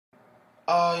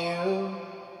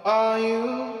Are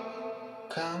you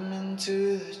coming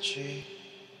to the tree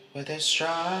where they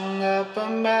strung up a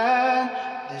man?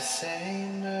 They say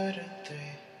murder three.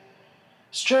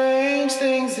 Strange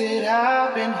things that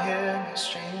happen here. How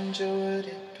stranger would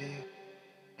it be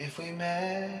if we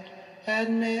met at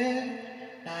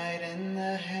midnight in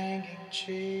the hanging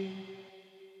tree?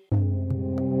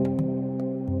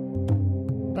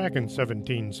 Back in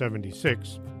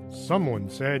 1776, someone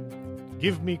said,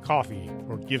 "Give me coffee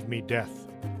or give me death."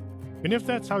 And if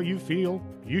that's how you feel,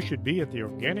 you should be at the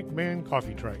Organic Man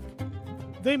Coffee Truck.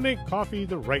 They make coffee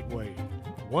the right way,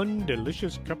 one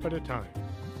delicious cup at a time.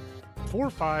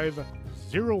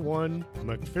 4501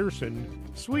 McPherson,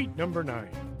 Suite number 9.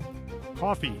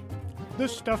 Coffee, the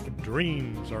stuff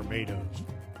dreams are made of.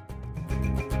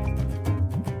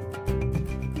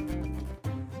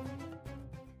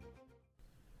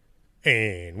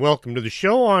 And welcome to the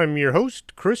show. I'm your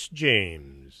host, Chris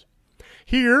James.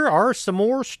 Here are some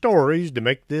more stories to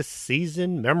make this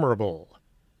season memorable.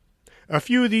 A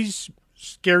few of these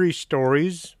scary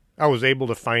stories I was able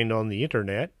to find on the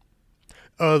internet.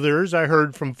 Others I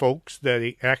heard from folks that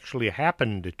it actually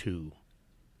happened to.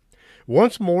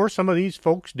 Once more, some of these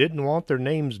folks didn't want their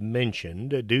names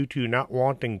mentioned due to not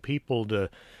wanting people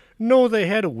to know they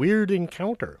had a weird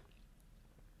encounter.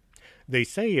 They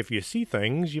say if you see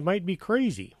things, you might be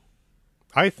crazy.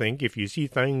 I think if you see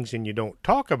things and you don't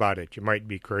talk about it, you might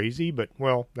be crazy, but,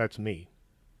 well, that's me.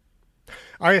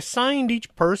 I assigned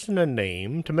each person a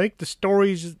name to make the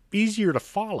stories easier to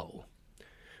follow.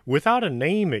 Without a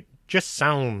name, it just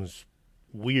sounds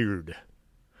weird.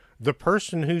 The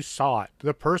person who saw it,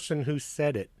 the person who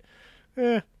said it,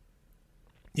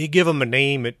 you give them a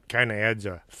name, it kind of adds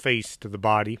a face to the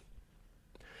body.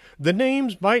 The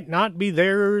names might not be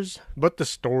theirs, but the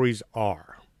stories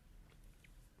are.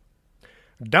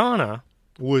 Donna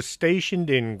was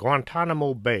stationed in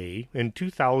Guantanamo Bay in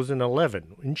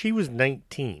 2011, and she was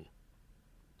 19.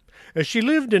 She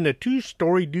lived in a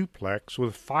 2-story duplex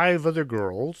with 5 other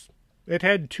girls. It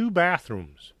had 2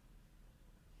 bathrooms.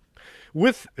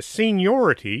 With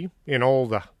seniority in all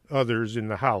the others in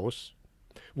the house,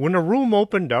 when a room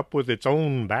opened up with its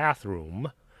own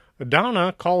bathroom,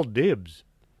 Donna called dibs.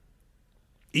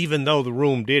 Even though the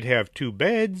room did have 2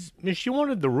 beds, she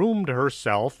wanted the room to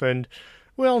herself, and,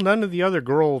 well, none of the other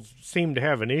girls seemed to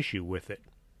have an issue with it.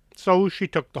 So she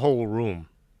took the whole room.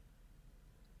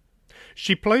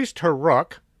 She placed her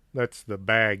ruck, that's the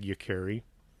bag you carry,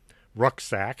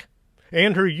 rucksack,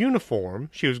 and her uniform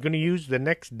she was going to use the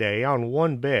next day on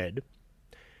one bed,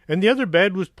 and the other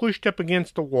bed was pushed up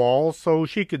against the wall so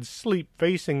she could sleep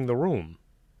facing the room.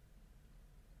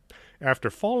 After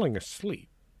falling asleep,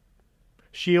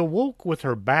 she awoke with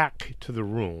her back to the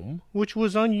room, which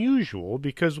was unusual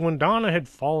because when Donna had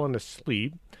fallen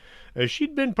asleep,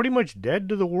 she'd been pretty much dead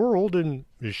to the world and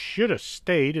should have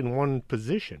stayed in one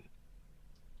position.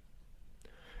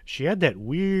 She had that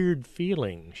weird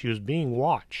feeling she was being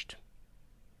watched.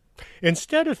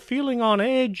 Instead of feeling on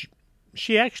edge,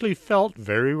 she actually felt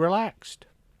very relaxed.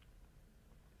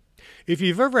 If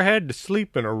you've ever had to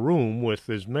sleep in a room with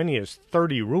as many as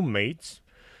 30 roommates,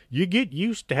 you get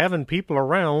used to having people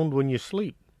around when you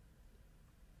sleep.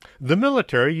 The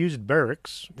military used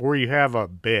barracks, where you have a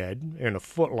bed and a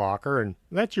footlocker, and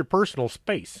that's your personal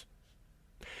space.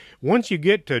 Once you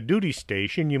get to duty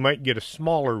station, you might get a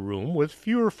smaller room with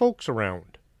fewer folks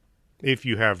around. If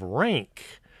you have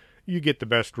rank, you get the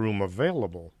best room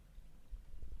available.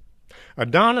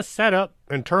 Donna sat up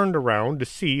and turned around to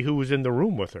see who was in the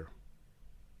room with her.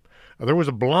 There was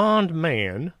a blond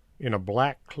man in a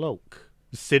black cloak,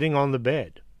 sitting on the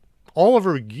bed. All of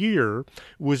her gear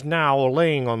was now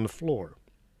laying on the floor.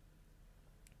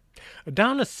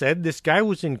 Donna said this guy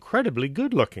was incredibly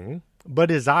good-looking, but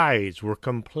his eyes were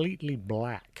completely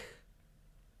black.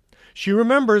 She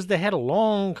remembers they had a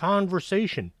long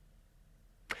conversation.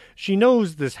 She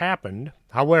knows this happened,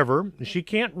 however, she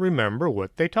can't remember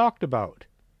what they talked about.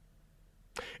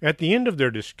 At the end of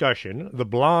their discussion, the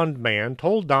blond man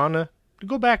told Donna to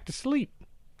go back to sleep,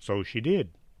 so she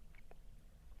did.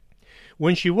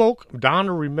 When she woke,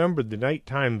 Donna remembered the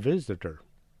nighttime visitor.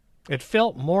 It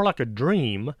felt more like a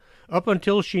dream up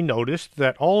until she noticed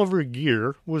that all of her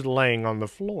gear was laying on the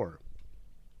floor.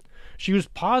 She was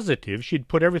positive she'd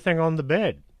put everything on the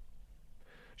bed.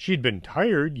 She'd been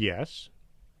tired, yes.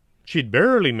 She'd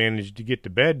barely managed to get to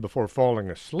bed before falling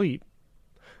asleep.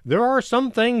 There are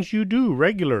some things you do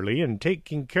regularly, and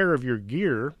taking care of your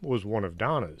gear was one of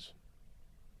Donna's.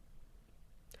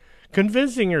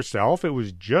 Convincing herself it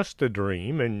was just a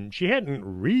dream, and she hadn't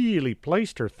really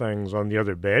placed her things on the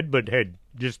other bed, but had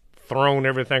just thrown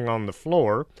everything on the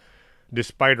floor,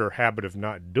 Despite her habit of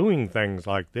not doing things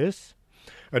like this,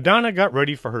 Donna got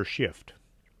ready for her shift.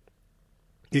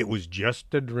 It was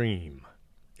just a dream.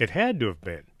 It had to have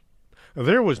been.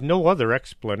 There was no other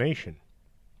explanation.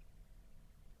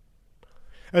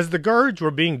 As the guards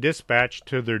were being dispatched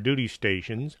to their duty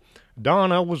stations,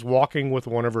 Donna was walking with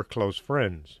one of her close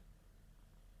friends.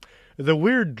 The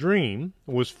weird dream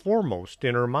was foremost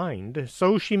in her mind,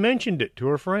 so she mentioned it to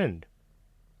her friend.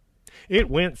 It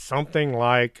went something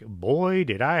like, "Boy,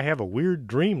 did I have a weird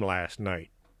dream last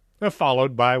night,"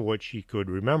 followed by what she could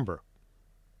remember.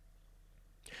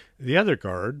 The other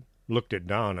guard looked at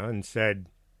Donna and said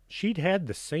she'd had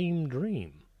the same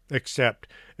dream, except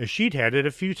she'd had it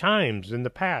a few times in the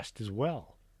past as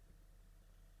well.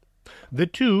 The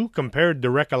two compared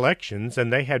the recollections,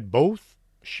 and they had both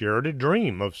shared a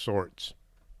dream of sorts.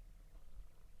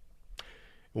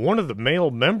 One of the male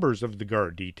members of the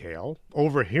guard detail,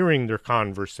 overhearing their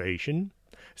conversation,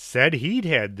 said he'd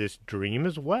had this dream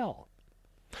as well.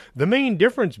 The main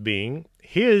difference being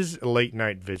his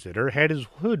late-night visitor had his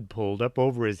hood pulled up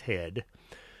over his head,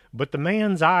 but the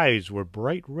man's eyes were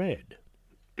bright red.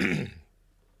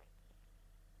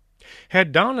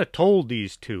 Had Donna told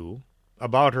these two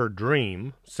about her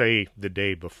dream, say, the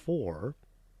day before,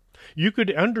 you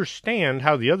could understand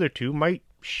how the other two might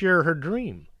share her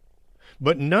dream.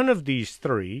 But none of these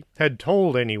three had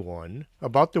told anyone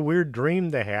about the weird dream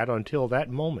they had until that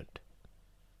moment.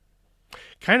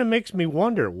 Kind of makes me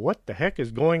wonder what the heck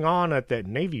is going on at that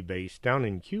Navy base down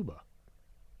in Cuba.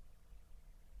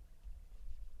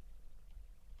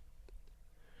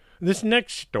 This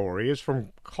next story is from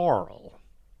Carl.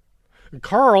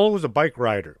 Carl was a bike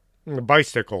rider. A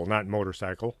bicycle, not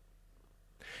motorcycle.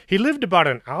 He lived about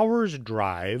an hour's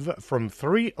drive from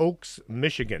Three Oaks,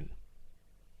 Michigan.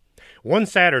 One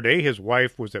Saturday, his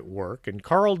wife was at work, and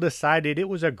Carl decided it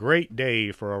was a great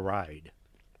day for a ride.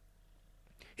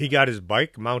 He got his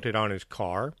bike mounted on his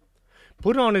car,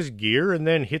 put on his gear, and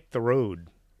then hit the road.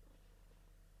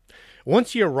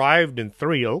 Once he arrived in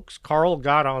Three Oaks, Carl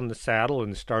got on the saddle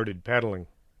and started pedaling.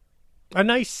 A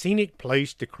nice scenic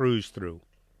place to cruise through.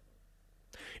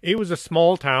 It was a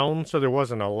small town, so there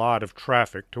wasn't a lot of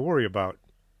traffic to worry about.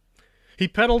 He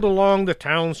pedaled along the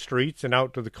town streets and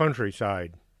out to the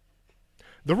countryside.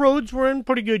 The roads were in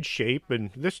pretty good shape,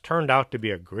 and this turned out to be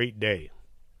a great day.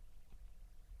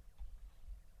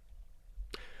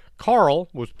 Carl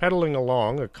was pedaling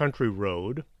along a country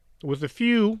road with a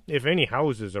few, if any,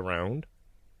 houses around.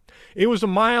 It was a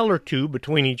mile or two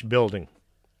between each building.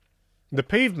 The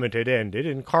pavement had ended,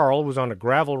 and Carl was on a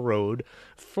gravel road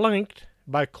flanked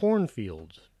by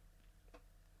cornfields.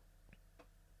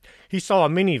 He saw a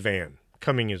minivan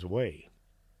coming his way.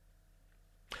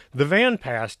 The van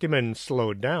passed him and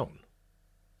slowed down.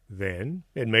 Then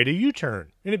it made a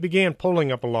U-turn, and it began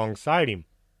pulling up alongside him.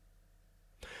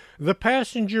 The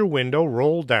passenger window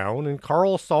rolled down, and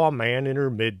Carl saw a man in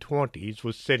her mid-20s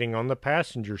was sitting on the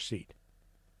passenger seat.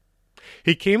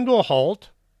 He came to a halt,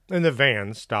 and the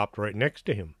van stopped right next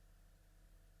to him.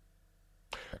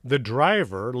 The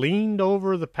driver leaned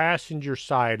over the passenger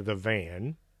side of the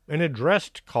van and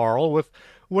addressed Carl with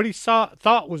what he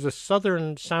thought was a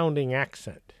southern-sounding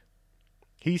accent.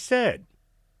 He said,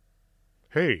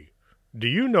 "Hey, do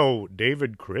you know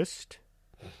David Christ?"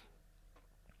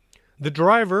 The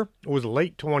driver was a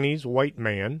late-20s white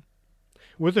man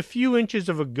with a few inches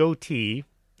of a goatee,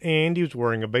 and he was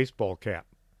wearing a baseball cap.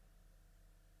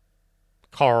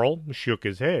 Carl shook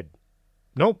his head.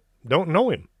 "Nope, don't know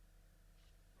him."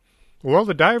 Well,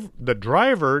 the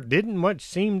driver didn't much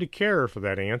seem to care for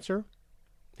that answer.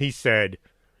 He said,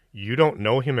 "You don't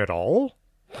know him at all?"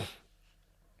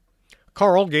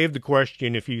 Carl gave the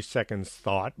question a few seconds'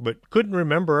 thought, but couldn't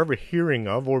remember ever hearing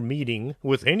of or meeting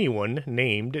with anyone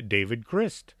named David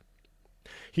Christ.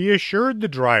 He assured the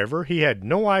driver he had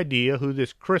no idea who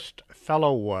this Christ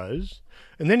fellow was,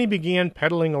 and then he began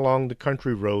pedaling along the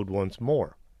country road once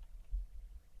more.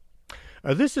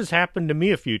 This has happened to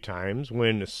me a few times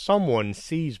when someone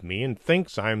sees me and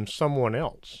thinks I'm someone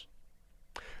else.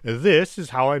 This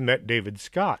is how I met David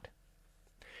Scott.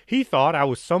 He thought I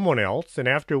was someone else, and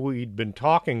after we'd been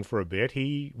talking for a bit,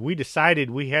 we decided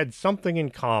we had something in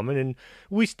common, and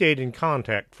we stayed in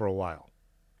contact for a while.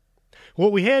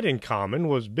 What we had in common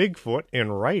was Bigfoot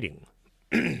and writing.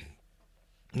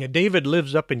 David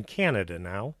lives up in Canada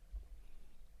now.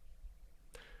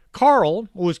 Carl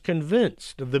was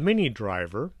convinced the minivan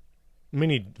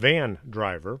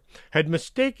driver had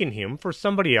mistaken him for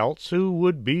somebody else who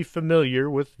would be familiar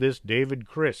with this David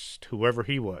Christ, whoever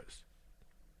he was.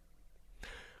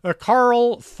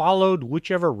 Carl followed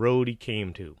whichever road he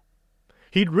came to.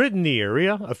 He'd ridden the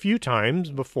area a few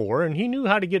times before, and he knew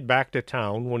how to get back to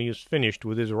town when he was finished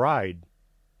with his ride.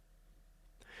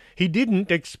 He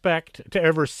didn't expect to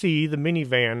ever see the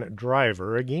minivan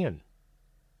driver again.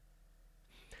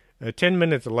 10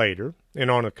 minutes later, and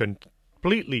on a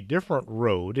completely different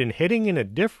road and heading in a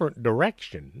different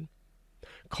direction,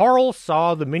 Carl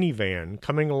saw the minivan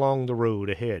coming along the road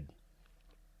ahead.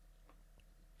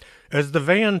 As the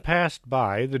van passed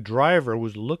by, the driver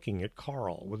was looking at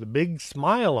Carl with a big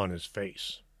smile on his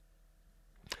face.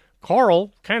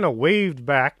 Carl kind of waved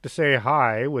back to say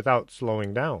hi without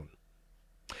slowing down.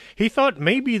 He thought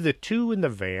maybe the two in the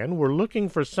van were looking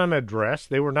for some address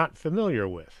they were not familiar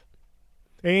with,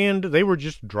 and they were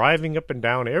just driving up and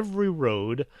down every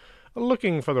road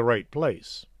looking for the right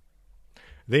place.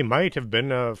 They might have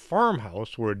been a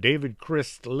farmhouse where David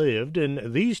Christ lived,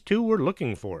 and these two were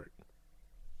looking for it.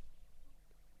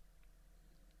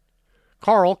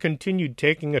 Carl continued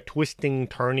taking a twisting,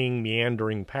 turning,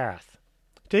 meandering path,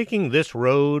 taking this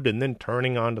road and then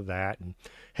turning onto that, and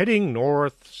heading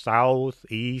north, south,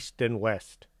 east, and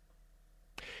west.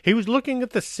 He was looking at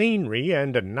the scenery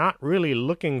and not really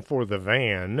looking for the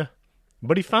van,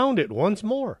 but he found it once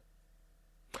more.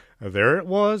 There it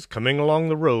was, coming along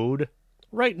the road,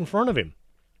 right in front of him.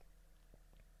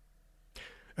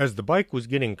 As the bike was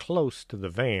getting close to the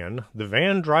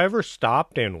van driver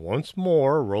stopped and once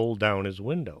more rolled down his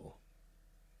window.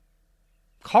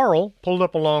 Carl pulled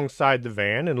up alongside the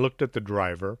van and looked at the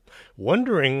driver,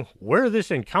 wondering where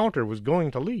this encounter was going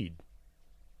to lead.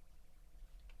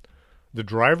 The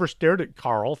driver stared at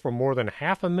Carl for more than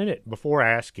half a minute before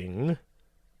asking,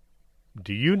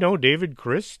 "Do you know David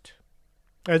Christ?"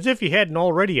 As if he hadn't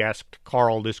already asked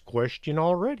Carl this question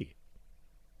already.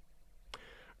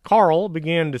 Carl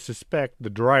began to suspect the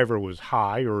driver was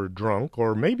high or drunk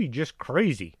or maybe just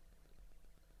crazy.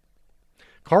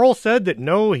 Carl said that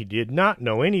no, he did not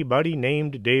know anybody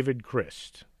named David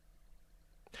Christ.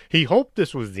 He hoped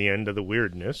this was the end of the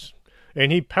weirdness,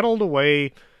 and he pedaled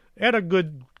away at a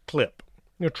good clip,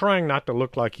 trying not to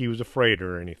look like he was afraid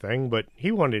or anything, but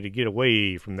he wanted to get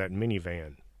away from that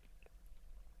minivan.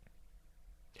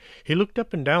 He looked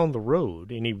up and down the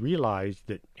road, and he realized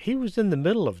that he was in the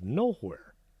middle of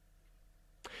nowhere.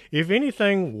 If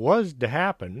anything was to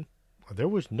happen, there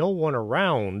was no one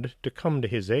around to come to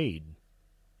his aid.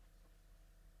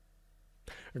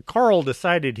 Carl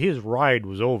decided his ride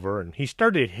was over, and he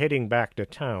started heading back to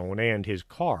town and his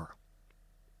car.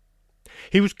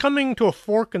 He was coming to a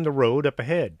fork in the road up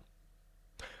ahead.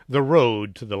 The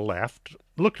road to the left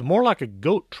looked more like a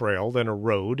goat trail than a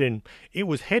road, and it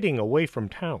was heading away from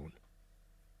town.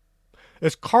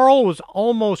 As Carl was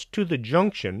almost to the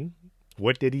junction,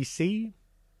 what did he see?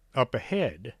 Up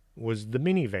ahead was the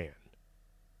minivan.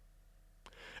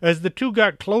 As the two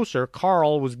got closer,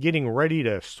 Carl was getting ready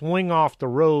to swing off the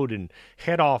road and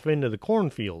head off into the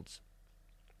cornfields.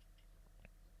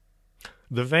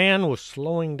 The van was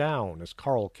slowing down as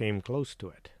Carl came close to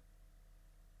it.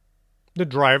 The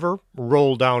driver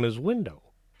rolled down his window,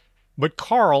 but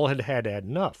Carl had had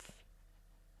enough.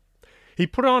 He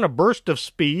put on a burst of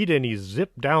speed and he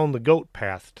zipped down the goat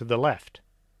path to the left.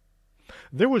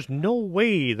 There was no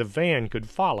way the van could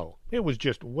follow. It was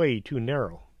just way too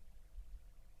narrow.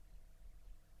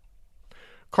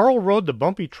 Carl rode the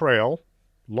bumpy trail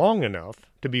long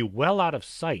enough to be well out of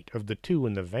sight of the two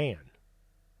in the van.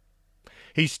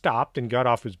 He stopped and got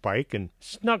off his bike and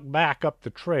snuck back up the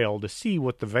trail to see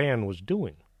what the van was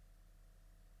doing.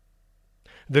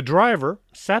 The driver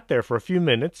sat there for a few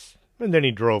minutes, and then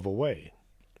he drove away.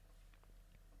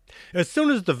 As soon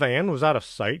as the van was out of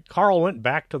sight, Carl went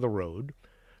back to the road,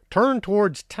 turned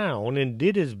towards town, and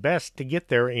did his best to get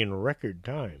there in record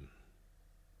time.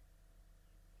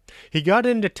 He got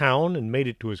into town and made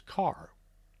it to his car.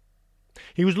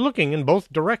 He was looking in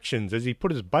both directions as he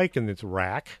put his bike in its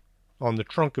rack on the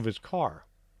trunk of his car.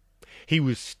 He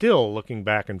was still looking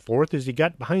back and forth as he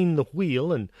got behind the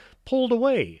wheel and pulled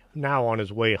away, now on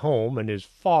his way home and as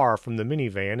far from the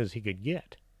minivan as he could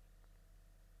get.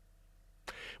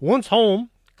 Once home,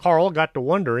 Carl got to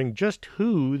wondering just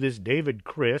who this David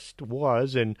Christ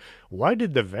was and why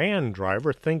did the van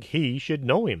driver think he should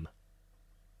know him.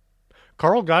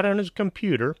 Carl got on his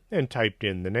computer and typed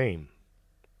in the name.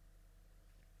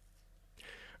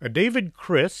 David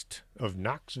Christ of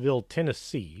Knoxville,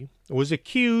 Tennessee, was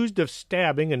accused of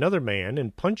stabbing another man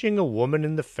and punching a woman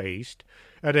in the face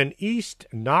at an East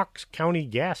Knox County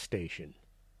gas station.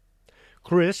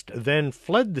 Christ then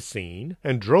fled the scene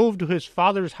and drove to his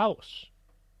father's house.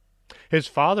 His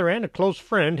father and a close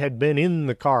friend had been in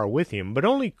the car with him, but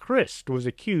only Christ was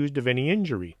accused of any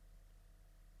injury.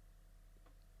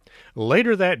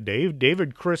 Later that day,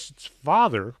 David Christ's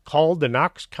father called the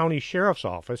Knox County Sheriff's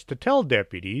Office to tell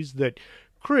deputies that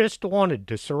Christ wanted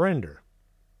to surrender.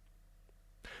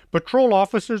 Patrol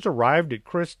officers arrived at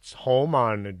Christ's home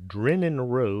on Drinnan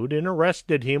Road and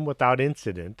arrested him without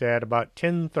incident at about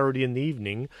 10:30 in the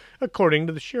evening, according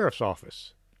to the sheriff's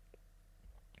office.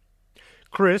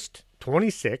 Christ,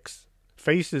 26,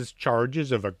 faces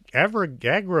charges of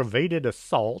aggravated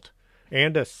assault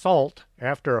and assault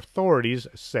after authorities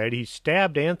said he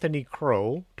stabbed Anthony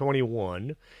Crow,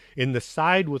 21, in the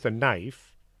side with a knife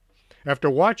after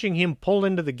watching him pull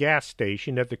into the gas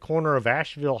station at the corner of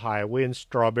Asheville Highway and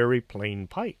Strawberry Plain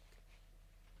Pike.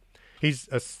 His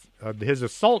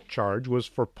assault charge was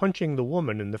for punching the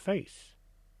woman in the face.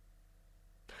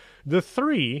 The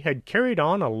three had carried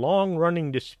on a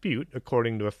long-running dispute,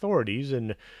 according to authorities,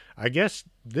 and I guess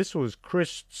this was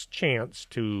Christ's chance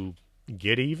to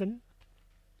get even.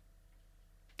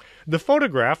 The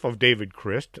photograph of David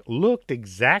Christ looked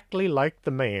exactly like the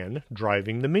man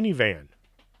driving the minivan.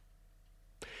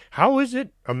 How is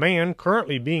it a man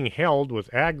currently being held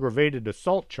with aggravated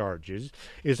assault charges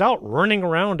is out running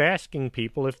around asking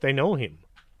people if they know him?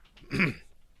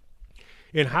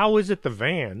 And how is it the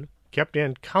van kept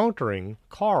encountering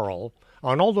Carl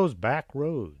on all those back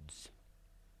roads?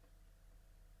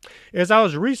 As I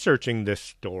was researching this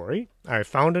story, I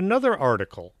found another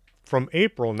article from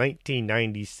April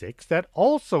 1996 that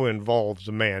also involves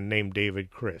a man named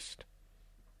David Christ.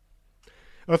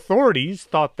 Authorities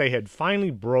thought they had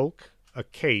finally broke a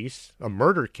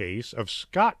murder case of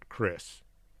Scott Christ.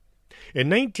 In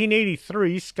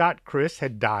 1983, Scott Christ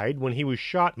had died when he was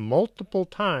shot multiple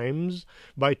times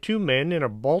by two men in a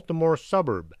Baltimore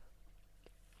suburb.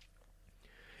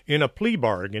 In a plea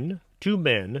bargain, two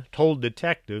men told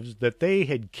detectives that they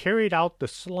had carried out the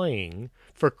slaying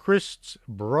for Christ's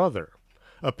brother,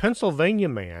 a Pennsylvania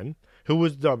man who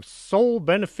was the sole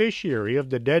beneficiary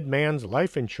of the dead man's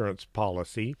life insurance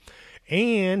policy,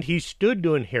 and he stood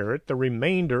to inherit the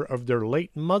remainder of their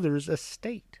late mother's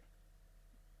estate.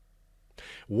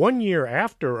 1 year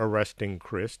after arresting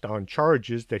Christ on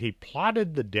charges that he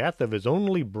plotted the death of his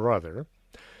only brother,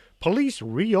 police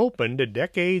reopened a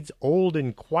decades-old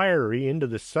inquiry into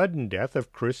the sudden death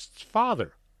of Christ's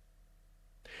father.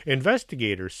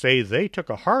 Investigators say they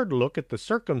took a hard look at the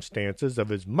circumstances of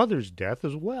his mother's death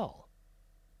as well.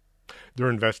 Their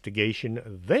investigation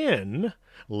then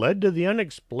led to the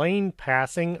unexplained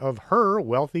passing of her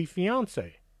wealthy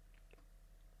fiancé.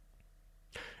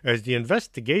 As the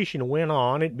investigation went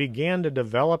on, it began to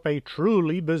develop a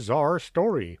truly bizarre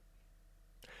story.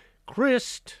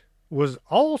 Christ was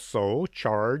also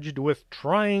charged with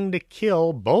trying to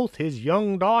kill both his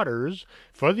young daughters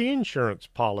for the insurance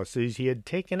policies he had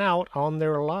taken out on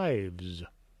their lives.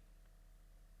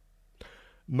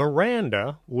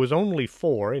 Miranda was only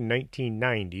 4 in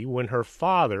 1990 when her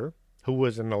father, who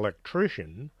was an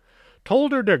electrician,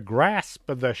 told her to grasp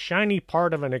the shiny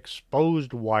part of an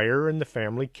exposed wire in the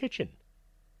family kitchen.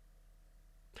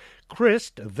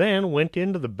 Christ then went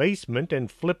into the basement and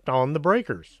flipped on the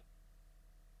breakers.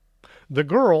 The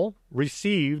girl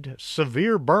received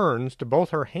severe burns to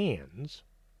both her hands.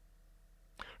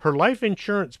 Her life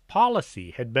insurance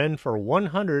policy had been for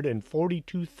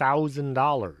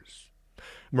 $142,000.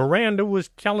 Miranda was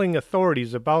telling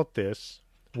authorities about this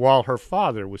while her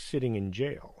father was sitting in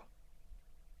jail.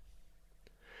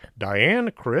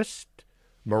 Diane Christ,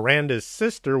 Miranda's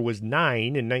sister, was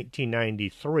 9 in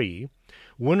 1993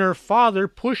 when her father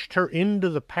pushed her into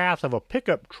the path of a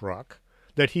pickup truck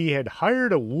that he had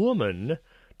hired a woman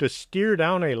to steer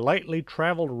down a lightly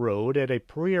traveled road at a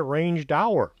prearranged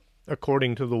hour,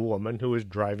 according to the woman who was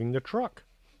driving the truck.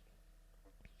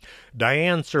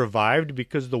 Diane survived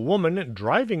because the woman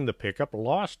driving the pickup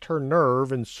lost her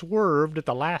nerve and swerved at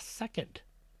the last second.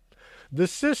 The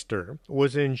sister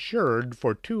was insured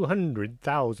for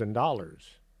 $200,000.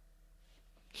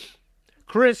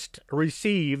 Christ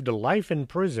received life in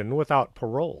prison without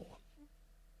parole.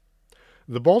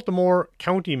 The Baltimore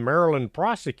County, Maryland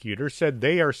prosecutor said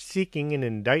they are seeking an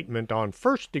indictment on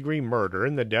first-degree murder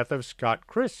in the death of Scott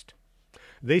Christ.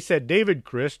 They said David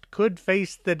Christ could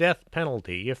face the death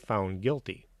penalty if found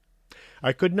guilty.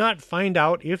 I could not find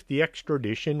out if the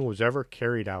extradition was ever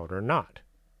carried out or not.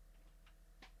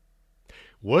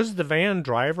 Was the van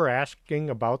driver asking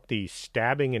about the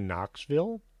stabbing in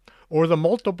Knoxville, or the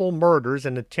multiple murders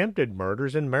and attempted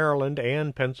murders in Maryland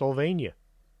and Pennsylvania?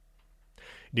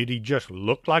 Did he just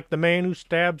look like the man who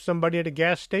stabbed somebody at a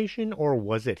gas station, or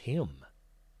was it him?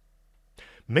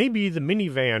 Maybe the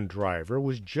minivan driver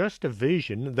was just a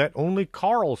vision that only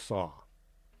Carl saw.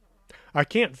 I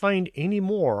can't find any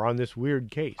more on this weird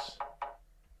case.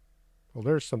 Well,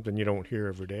 there's something you don't hear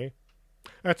every day.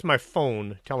 That's my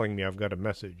phone telling me I've got a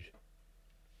message.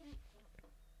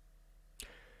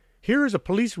 Here is a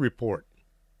police report.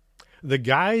 The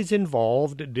guys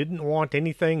involved didn't want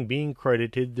anything being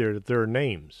credited their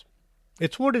names.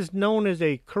 It's what is known as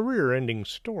a career-ending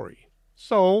story.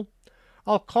 So,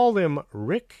 I'll call them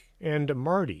Rick and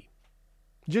Marty.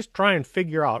 Just try and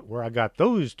figure out where I got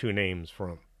those two names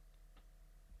from.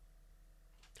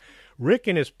 Rick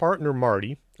and his partner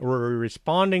Marty were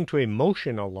responding to a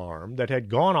motion alarm that had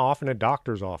gone off in a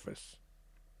doctor's office.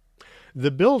 The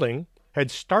building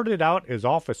had started out as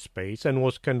office space and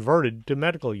was converted to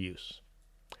medical use.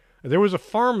 There was a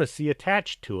pharmacy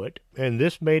attached to it, and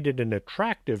this made it an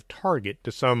attractive target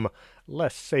to some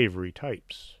less savory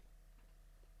types.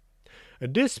 A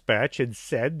dispatch had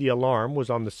said the alarm was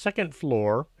on the second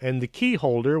floor and the key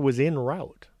holder was en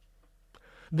route.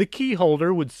 The key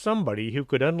holder was somebody who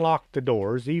could unlock the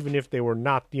doors even if they were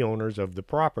not the owners of the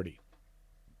property.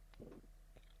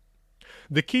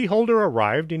 The key holder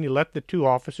arrived and he let the two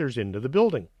officers into the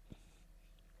building.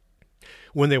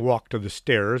 When they walked to the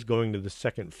stairs going to the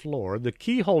second floor, the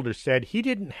key holder said he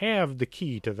didn't have the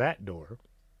key to that door.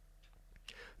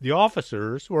 The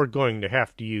officers were going to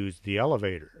have to use the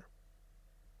elevator.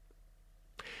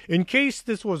 In case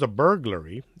this was a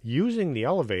burglary, using the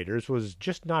elevators was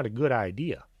just not a good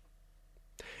idea.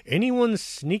 Anyone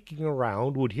sneaking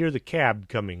around would hear the cab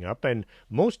coming up, and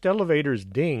most elevators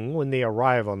ding when they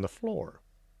arrive on the floor.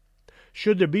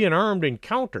 Should there be an armed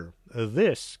encounter,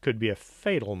 this could be a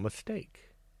fatal mistake.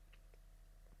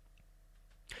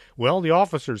 Well, the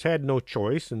officers had no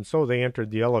choice, and so they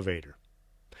entered the elevator.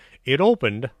 It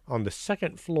opened on the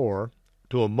second floor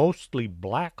to a mostly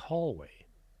black hallway.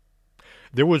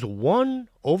 There was one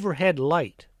overhead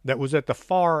light that was at the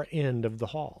far end of the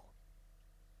hall.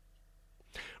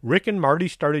 Rick and Marty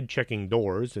started checking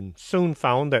doors and soon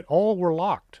found that all were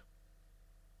locked.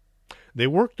 They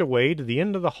worked their way to the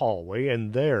end of the hallway,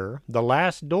 and there the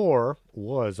last door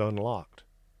was unlocked.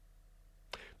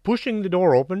 Pushing the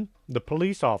door open, the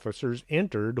police officers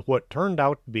entered what turned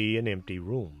out to be an empty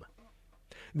room.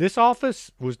 This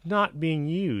office was not being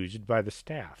used by the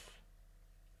staff.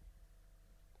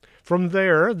 From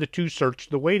there, the two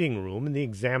searched the waiting room and the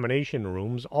examination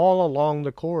rooms all along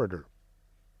the corridor.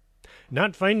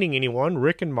 Not finding anyone,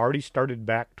 Rick and Marty started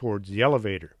back towards the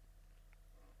elevator.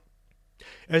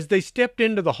 As they stepped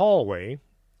into the hallway,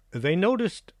 they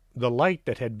noticed the light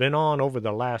that had been on over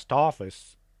the last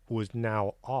office was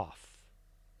now off.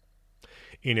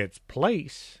 In its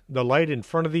place, the light in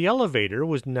front of the elevator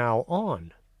was now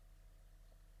on.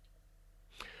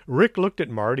 Rick looked at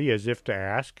Marty as if to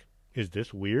ask, "Is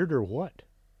this weird or what?"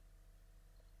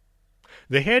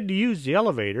 They had to use the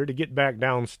elevator to get back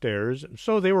downstairs,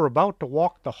 so they were about to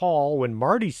walk the hall when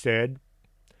Marty said,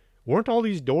 "Weren't all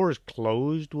these doors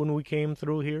closed when we came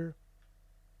through here?"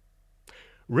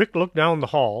 Rick looked down the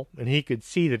hall, and he could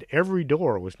see that every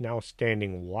door was now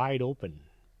standing wide open.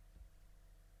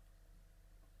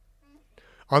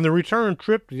 On the return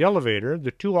trip to the elevator,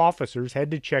 the two officers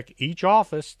had to check each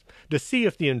office to see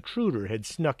if the intruder had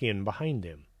snuck in behind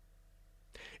them.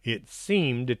 It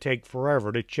seemed to take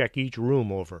forever to check each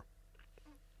room over.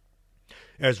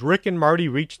 As Rick and Marty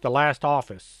reached the last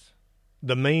office,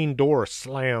 the main door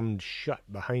slammed shut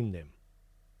behind them.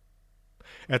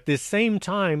 At this same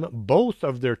time, both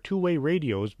of their two-way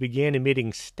radios began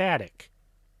emitting static.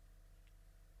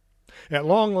 At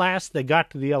long last, they got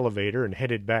to the elevator and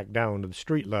headed back down to the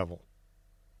street level.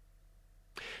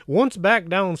 Once back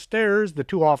downstairs, the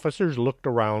two officers looked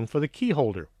around for the key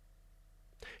holder.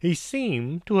 He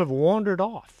seemed to have wandered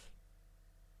off.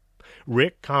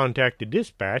 Rick contacted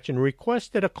dispatch and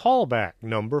requested a callback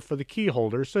number for the key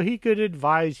holder so he could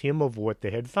advise him of what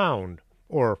they had found,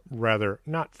 or rather,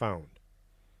 not found.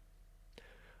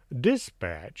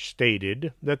 Dispatch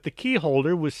stated that the key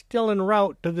holder was still en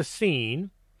route to the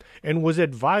scene and was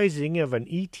advising of an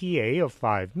ETA of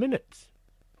 5 minutes.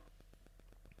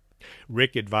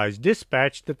 Rick advised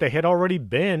dispatch that they had already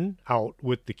been out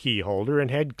with the key holder and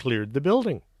had cleared the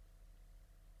building.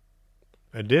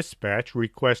 A dispatch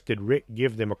requested Rick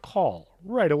give them a call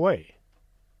right away.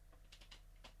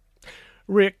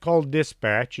 Rick called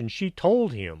dispatch and she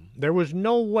told him there was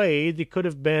no way they could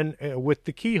have been with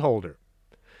the key holder.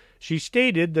 She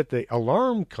stated that the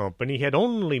alarm company had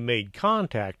only made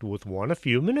contact with one a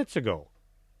few minutes ago.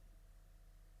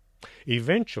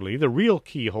 Eventually, the real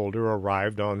key holder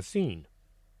arrived on scene.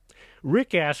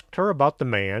 Rick asked her about the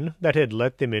man that had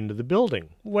let them into the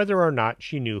building, whether or not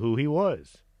she knew who he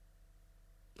was.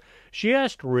 She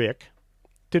asked Rick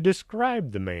to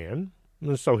describe the man,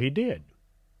 and so he did.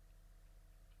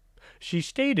 She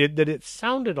stated that it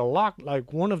sounded a lot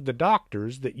like one of the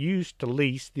doctors that used to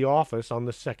lease the office on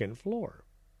the second floor.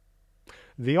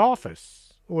 The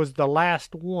office was the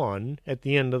last one at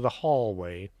the end of the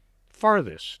hallway,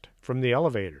 farthest from the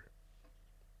elevator.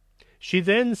 She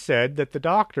then said that the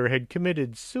doctor had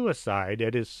committed suicide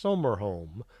at his summer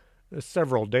home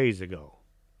several days ago.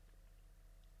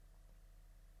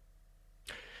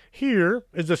 Here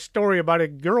is a story about a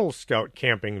Girl Scout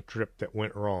camping trip that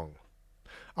went wrong.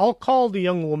 I'll call the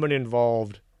young woman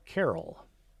involved Carol.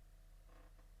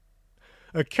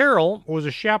 Carol was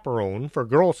a chaperone for a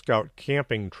Girl Scout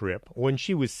camping trip when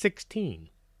she was 16.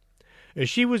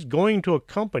 She was going to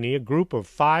accompany a group of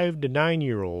 5 to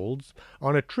 9-year-olds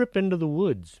on a trip into the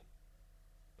woods.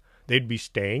 They'd be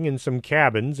staying in some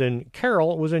cabins, and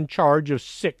Carol was in charge of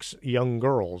 6 young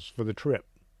girls for the trip.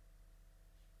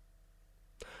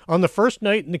 On the first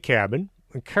night in the cabin,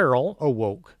 Carol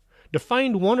awoke to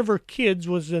find one of her kids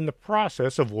was in the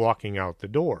process of walking out the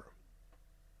door.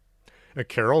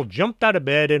 Carol jumped out of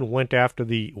bed and went after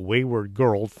the wayward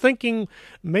girl, thinking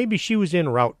maybe she was en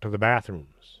route to the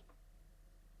bathrooms.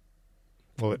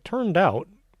 Well, it turned out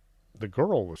the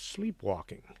girl was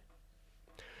sleepwalking.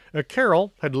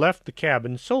 Carol had left the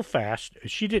cabin so fast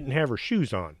she didn't have her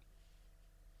shoes on.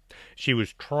 She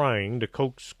was trying to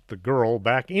coax the girl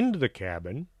back into the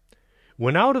cabin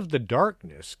when out of the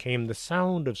darkness came the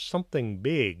sound of something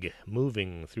big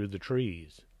moving through the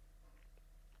trees.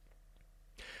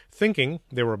 Thinking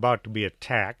they were about to be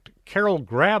attacked, Carol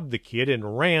grabbed the kid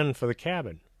and ran for the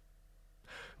cabin.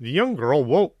 The young girl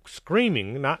woke,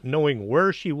 screaming, not knowing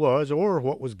where she was or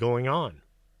what was going on.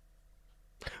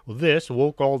 This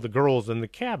woke all the girls in the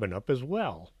cabin up as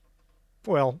well.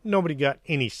 Well, nobody got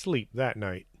any sleep that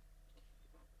night.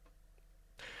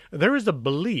 There is a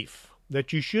belief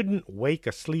that you shouldn't wake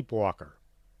a sleepwalker.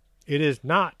 It is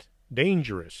not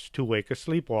dangerous to wake a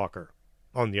sleepwalker.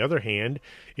 On the other hand,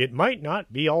 it might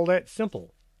not be all that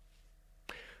simple.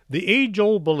 The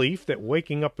age-old belief that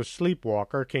waking up a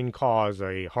sleepwalker can cause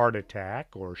a heart attack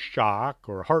or shock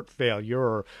or heart failure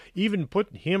or even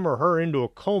put him or her into a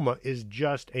coma is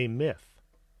just a myth.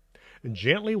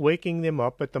 Gently waking them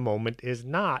up at the moment is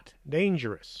not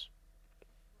dangerous.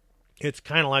 It's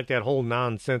kind of like that whole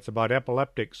nonsense about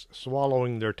epileptics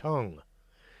swallowing their tongue.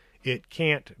 It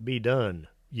can't be done.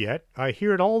 Yet I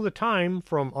hear it all the time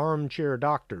from armchair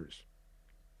doctors.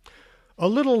 A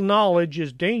little knowledge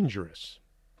is dangerous.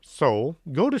 So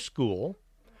go to school,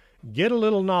 get a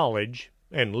little knowledge,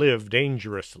 and live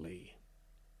dangerously.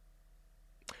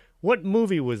 What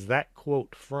movie was that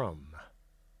quote from?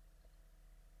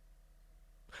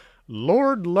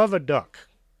 Lord Love a Duck.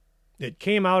 It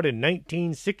came out in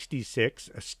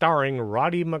 1966, starring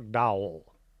Roddy McDowall.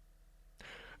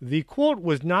 The quote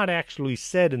was not actually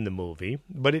said in the movie,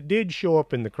 but it did show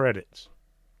up in the credits.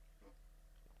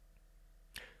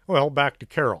 Well, back to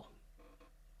Carol.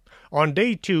 On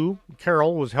day 2,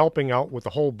 Carol was helping out with the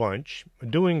whole bunch,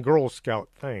 doing Girl Scout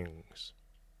things.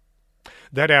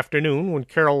 That afternoon, when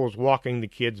Carol was walking the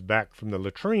kids back from the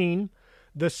latrine,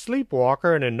 the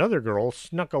sleepwalker and another girl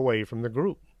snuck away from the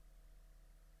group.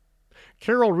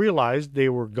 Carol realized they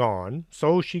were gone,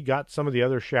 so she got some of the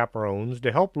other chaperones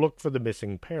to help look for the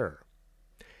missing pair.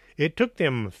 It took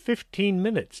them 15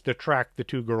 minutes to track the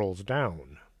 2 girls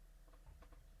down.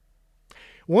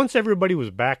 Once everybody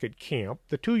was back at camp,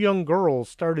 the 2 young girls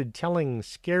started telling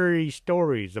scary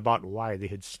stories about why they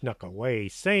had snuck away,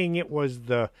 saying it was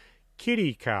the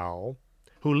kitty cow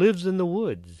who lives in the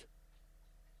woods.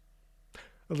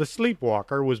 The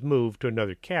sleepwalker was moved to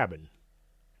another cabin.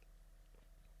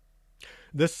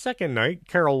 The second night,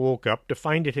 Carol woke up to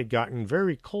find it had gotten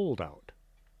very cold out.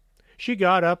 She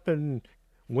got up and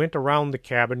went around the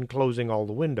cabin, closing all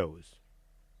the windows.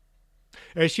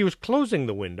 As she was closing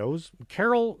the windows,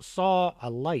 Carol saw a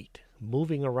light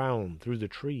moving around through the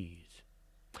trees.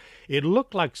 It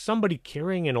looked like somebody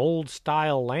carrying an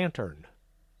old-style lantern.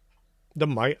 The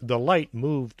light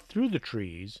moved through the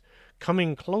trees,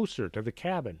 coming closer to the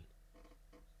cabin.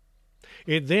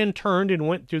 It then turned and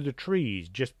went through the trees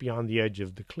just beyond the edge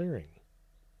of the clearing.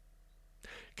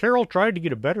 Carol tried to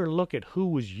get a better look at who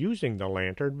was using the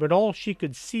lantern, but all she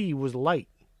could see was light.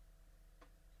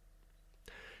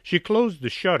 She closed the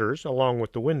shutters along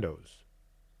with the windows.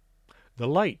 The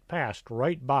light passed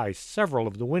right by several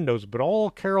of the windows, but all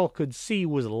Carol could see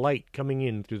was light coming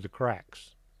in through the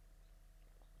cracks.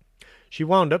 She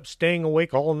wound up staying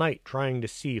awake all night trying to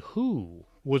see who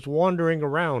was wandering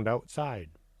around outside.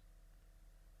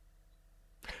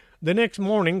 The next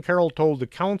morning, Carol told the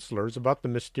counselors about the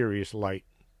mysterious light.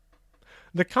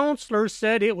 The counselors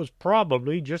said it was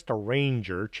probably just a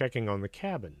ranger checking on the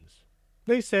cabins.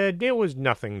 They said it was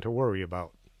nothing to worry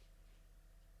about.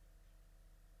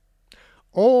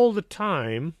 All the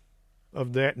time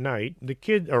of that night,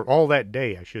 or all that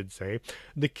day, I should say,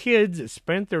 the kids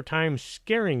spent their time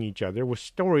scaring each other with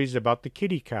stories about the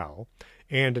kitty cow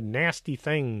and nasty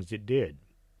things it did.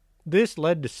 This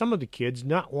led to some of the kids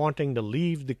not wanting to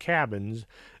leave the cabins,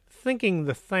 thinking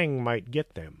the thing might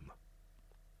get them.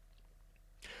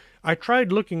 I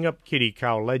tried looking up kitty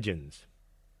cow legends.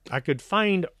 I could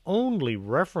find only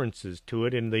references to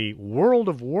it in the World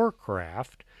of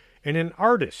Warcraft and an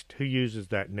artist who uses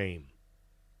that name.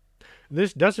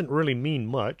 This doesn't really mean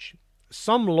much.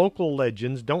 Some local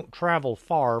legends don't travel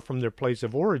far from their place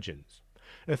of origins.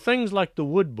 Things like the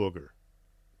wood booger.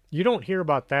 You don't hear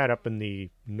about that up in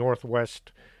the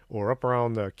Northwest or up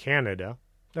around Canada.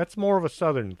 That's more of a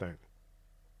southern thing.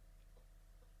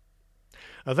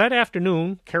 That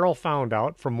afternoon, Carol found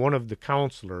out from one of the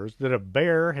counselors that a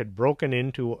bear had broken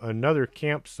into another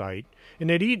campsite and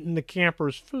had eaten the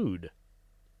campers' food.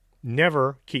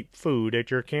 Never keep food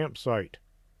at your campsite.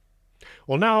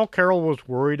 Well, now Carol was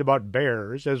worried about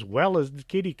bears as well as the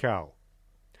kitty cow.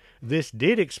 This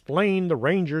did explain the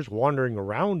rangers wandering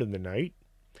around in the night.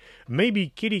 Maybe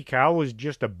kitty cow was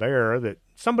just a bear that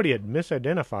somebody had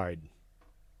misidentified.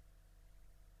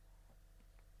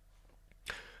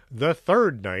 The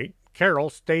third night,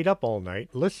 Carol stayed up all night,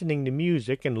 listening to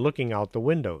music and looking out the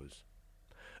windows.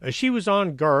 She was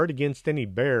on guard against any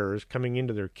bears coming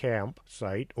into their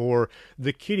campsite or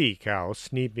the kitty cow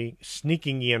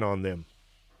sneaking in on them.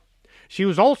 She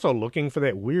was also looking for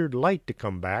that weird light to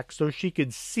come back so she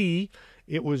could see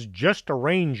it was just a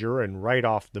ranger and write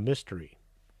off the mystery.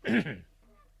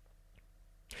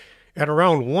 At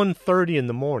around 1:30 in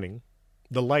the morning,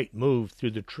 the light moved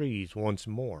through the trees once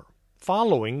more,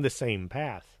 following the same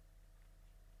path.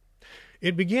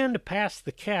 It began to pass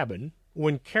the cabin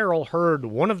when Carol heard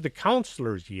one of the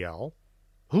counselors yell,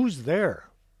 "Who's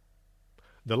there?"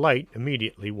 The light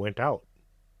immediately went out.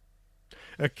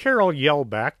 Carol yelled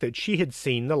back that she had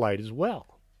seen the light as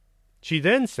well. She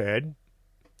then said,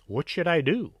 "What should I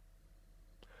do?"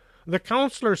 The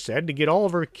counselor said to get all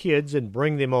of her kids and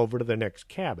bring them over to the next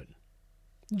cabin,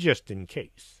 just in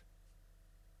case.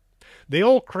 They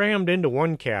all crammed into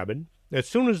one cabin. As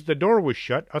soon as the door was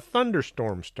shut, a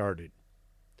thunderstorm started.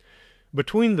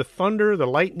 Between the thunder, the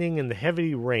lightning, and the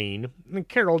heavy rain,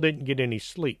 Carol didn't get any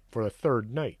sleep for a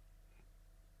third night.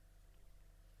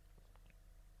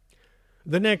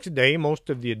 The next day, most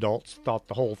of the adults thought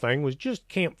the whole thing was just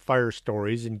campfire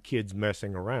stories and kids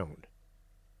messing around.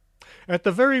 At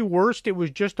the very worst, it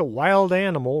was just a wild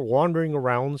animal wandering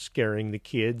around scaring the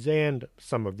kids and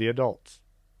some of the adults.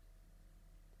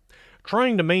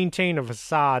 Trying to maintain a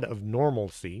facade of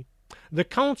normalcy, the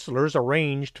counselors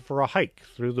arranged for a hike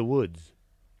through the woods.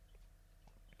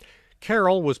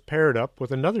 Carol was paired up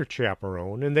with another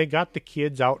chaperone, and they got the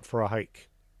kids out for a hike.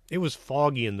 It was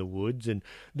foggy in the woods, and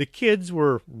the kids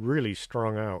were really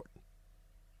strung out.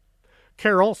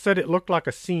 Carol said it looked like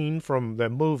a scene from the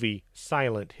movie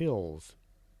Silent Hills.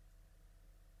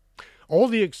 All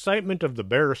the excitement of the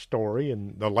bear story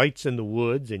and the lights in the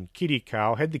woods and kitty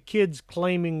cow had the kids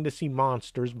claiming to see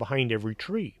monsters behind every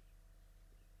tree.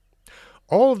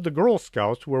 All of the Girl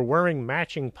Scouts were wearing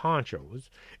matching ponchos,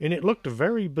 and it looked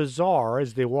very bizarre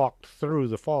as they walked through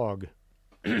the fog.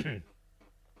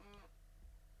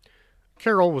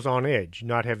 Carol was on edge,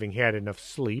 not having had enough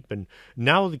sleep, and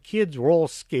now the kids were all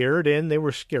scared, and they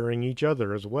were scaring each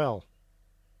other as well.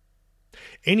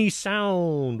 Any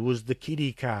sound was the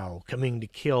kitty cow coming to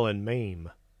kill and maim.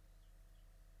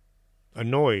 A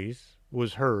noise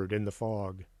was heard in the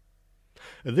fog.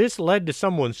 This led to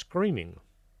someone screaming.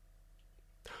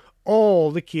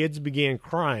 All the kids began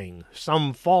crying,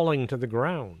 some falling to the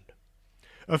ground.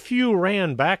 A few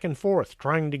ran back and forth,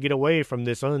 trying to get away from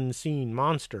this unseen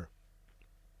monster.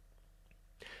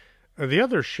 The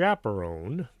other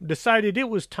chaperone decided it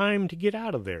was time to get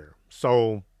out of there,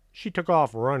 so she took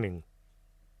off running.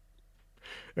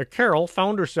 Carol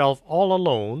found herself all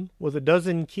alone with a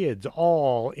dozen kids,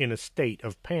 all in a state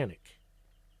of panic.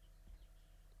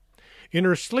 In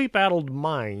her sleep-addled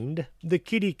mind, the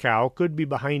kitty cow could be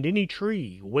behind any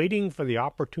tree, waiting for the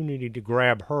opportunity to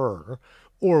grab her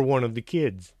or one of the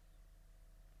kids.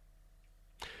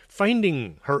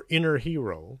 Finding her inner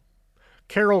hero,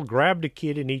 Carol grabbed a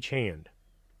kid in each hand.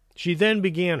 She then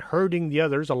began herding the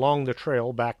others along the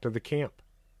trail back to the camp.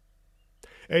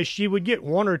 As she would get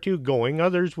one or two going,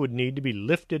 others would need to be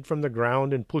lifted from the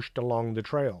ground and pushed along the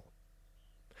trail.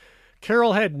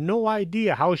 Carol had no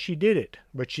idea how she did it,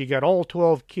 but she got all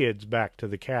 12 kids back to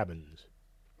the cabins.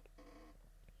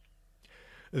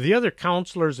 The other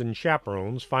counselors and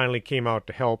chaperones finally came out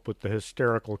to help with the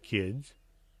hysterical kids.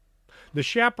 The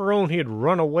chaperone who had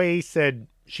run away said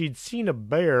she'd seen a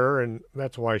bear, and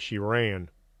that's why she ran.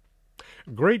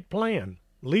 Great plan.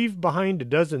 Leave behind a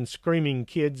dozen screaming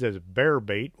kids as bear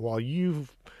bait while you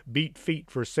beat feet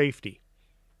for safety.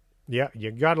 Yeah, you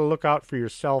gotta look out for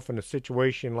yourself in a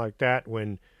situation like that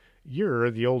when you're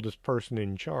the oldest person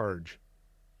in charge.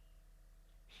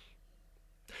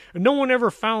 No one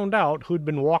ever found out who'd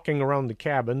been walking around the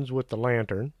cabins with the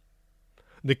lantern.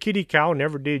 The kitty cow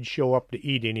never did show up to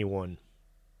eat anyone.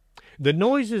 The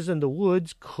noises in the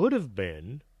woods could have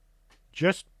been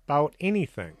just about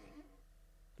anything.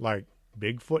 Like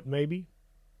Bigfoot, maybe?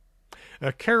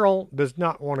 Carol does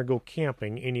not want to go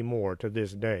camping anymore to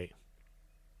this day.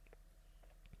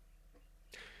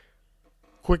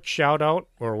 Quick shout out,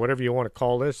 or whatever you want to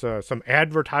call this, some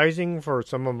advertising for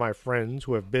some of my friends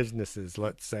who have businesses,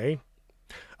 let's say.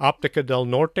 Optica del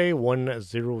Norte,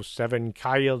 107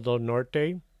 Calle del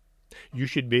Norte. You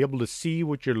should be able to see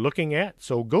what you're looking at,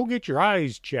 so go get your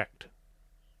eyes checked.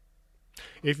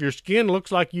 If your skin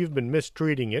looks like you've been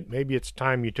mistreating it, maybe it's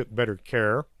time you took better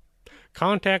care.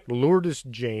 Contact Lourdes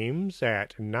James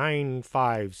at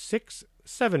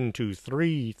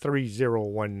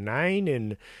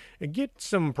 956-723-3019 and get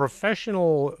some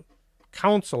professional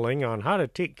counseling on how to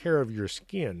take care of your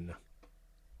skin.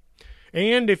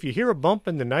 And if you hear a bump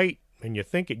in the night and you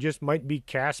think it just might be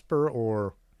Casper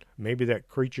or maybe that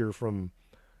creature from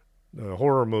the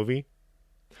horror movie,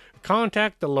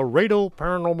 contact the Laredo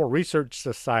Paranormal Research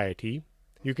Society.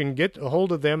 You can get a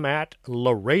hold of them at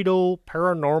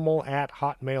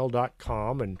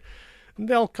laredoparanormal@hotmail.com, and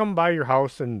they'll come by your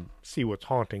house and see what's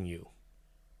haunting you.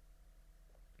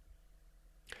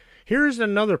 Here's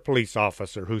another police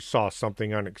officer who saw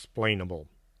something unexplainable.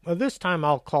 This time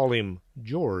I'll call him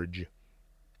George.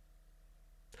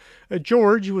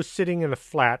 George was sitting in a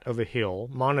flat of a hill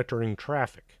monitoring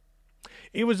traffic.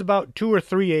 It was about 2 or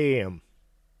 3 a.m.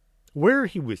 Where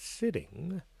he was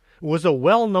sitting was a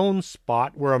well-known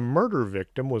spot where a murder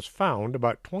victim was found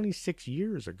about 26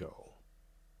 years ago.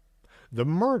 The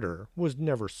murder was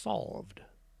never solved.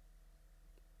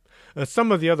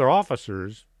 Some of the other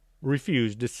officers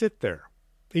refused to sit there,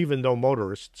 even though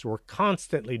motorists were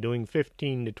constantly doing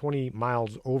 15 to 20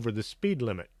 miles over the speed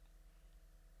limit.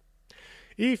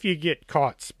 If you get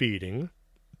caught speeding,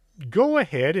 go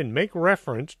ahead and make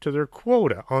reference to their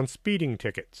quota on speeding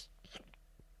tickets.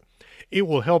 It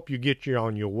will help you get you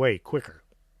on your way quicker.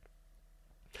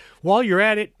 While you're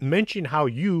at it, mention how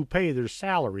you pay their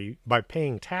salary by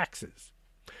paying taxes.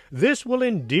 This will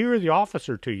endear the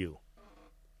officer to you.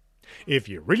 If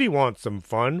you really want some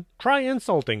fun, try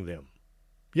insulting them.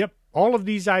 Yep, all of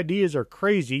these ideas are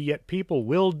crazy, yet people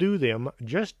will do them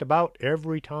just about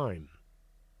every time.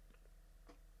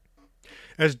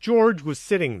 As George was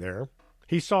sitting there,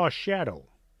 he saw a shadow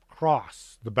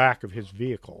cross the back of his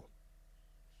vehicle.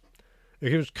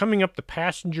 He was coming up the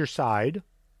passenger side.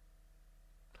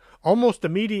 Almost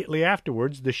immediately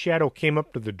afterwards, the shadow came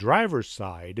up to the driver's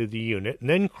side of the unit and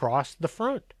then crossed the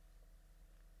front.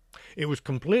 It was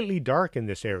completely dark in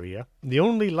this area. The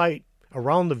only light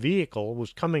around the vehicle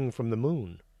was coming from the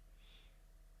moon.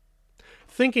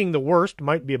 Thinking the worst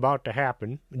might be about to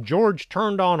happen, George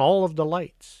turned on all of the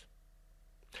lights.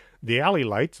 The alley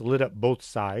lights lit up both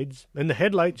sides, and the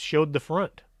headlights showed the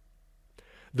front.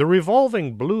 The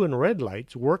revolving blue and red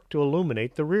lights worked to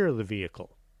illuminate the rear of the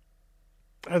vehicle.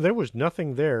 There was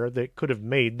nothing there that could have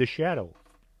made the shadow.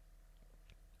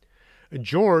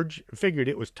 George figured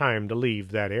it was time to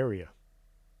leave that area.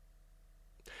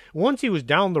 Once he was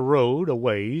down the road a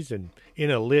ways and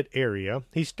in a lit area,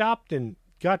 he stopped and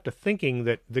got to thinking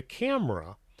that the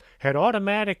camera had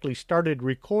automatically started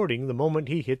recording the moment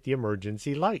he hit the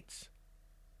emergency lights.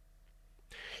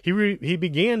 He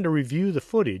began to review the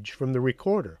footage from the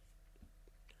recorder.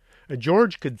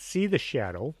 George could see the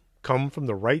shadow come from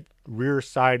the right rear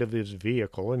side of his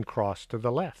vehicle and cross to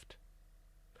the left.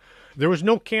 There was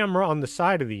no camera on the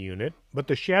side of the unit, but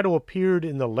the shadow appeared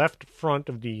in the left front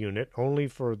of the unit only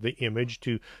for the image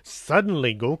to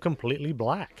suddenly go completely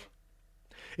black.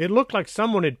 It looked like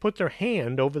someone had put their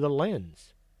hand over the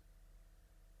lens.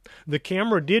 The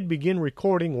camera did begin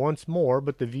recording once more,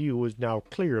 but the view was now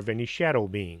clear of any shadow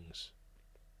beings.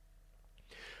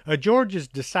 George has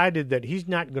decided that he's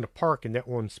not going to park in that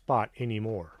one spot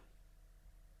anymore.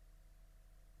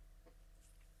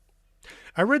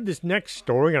 I read this next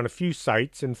story on a few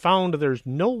sites and found there's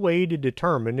no way to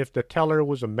determine if the teller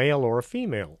was a male or a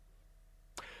female.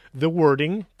 The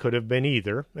wording could have been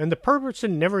either, and the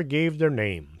person never gave their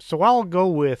name, so I'll go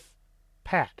with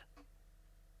Pat.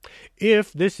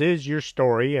 If this is your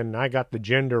story and I got the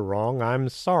gender wrong, I'm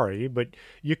sorry, but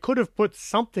you could have put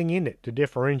something in it to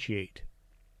differentiate.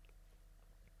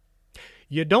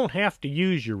 You don't have to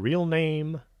use your real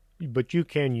name, but you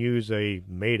can use a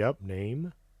made-up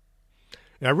name.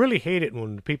 And I really hate it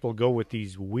when people go with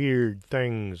these weird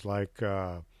things like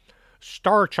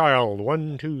Starchild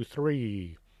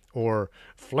 123 or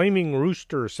Flaming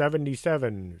Rooster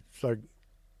 77. It's like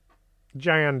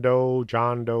Jan Doe,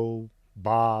 John Doe,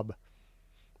 Bob.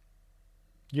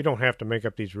 You don't have to make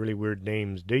up these really weird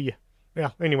names, do you?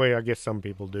 Yeah, anyway, I guess some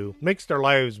people do. Makes their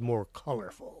lives more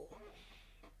colorful.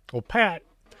 Well, Pat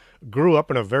grew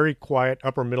up in a very quiet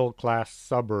upper-middle-class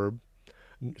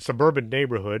suburban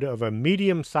neighborhood of a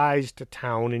medium-sized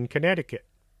town in Connecticut.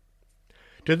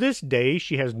 To this day,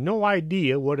 she has no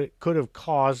idea what it could have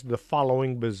caused the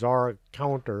following bizarre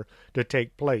encounter to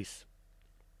take place.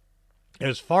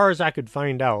 As far as I could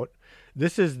find out,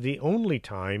 this is the only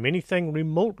time anything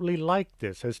remotely like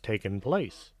this has taken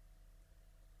place.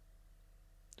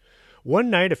 One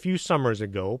night a few summers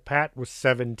ago, Pat was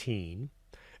 17,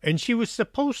 and she was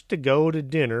supposed to go to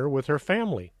dinner with her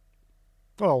family.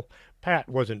 Well, Pat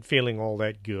wasn't feeling all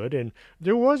that good, and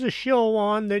there was a show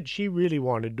on that she really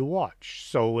wanted to watch.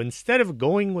 So instead of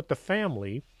going with the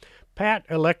family, Pat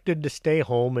elected to stay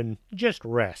home and just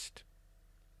rest.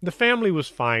 The family was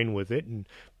fine with it, and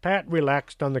Pat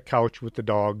relaxed on the couch with the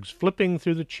dogs, flipping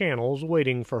through the channels,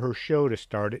 waiting for her show to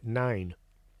start at 9.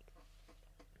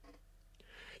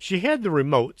 She had the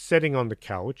remote sitting on the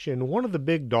couch, and one of the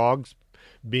big dogs,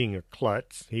 being a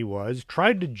klutz he was,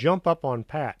 tried to jump up on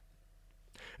Pat,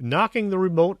 knocking the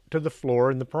remote to the floor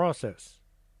in the process.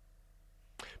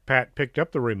 Pat picked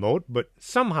up the remote, but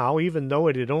somehow, even though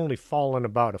it had only fallen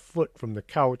about a foot from the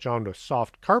couch onto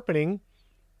soft carpeting,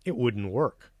 it wouldn't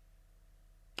work.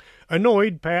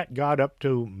 Annoyed, Pat got up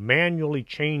to manually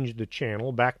change the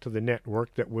channel back to the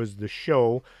network that was the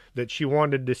show that she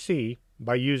wanted to see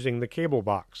by using the cable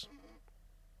box.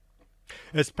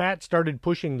 As Pat started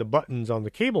pushing the buttons on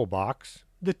the cable box,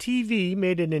 the TV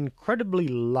made an incredibly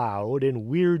loud and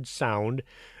weird sound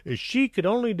she could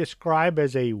only describe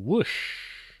as a whoosh,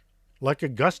 like a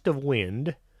gust of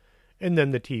wind, and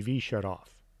then the TV shut off.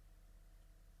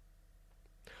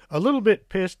 A little bit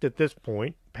pissed at this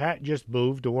point, Pat just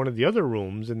moved to one of the other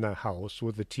rooms in the house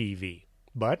with the TV.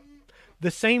 But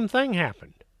the same thing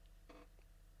happened.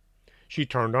 She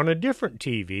turned on a different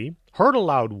TV, heard a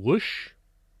loud whoosh,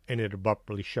 and it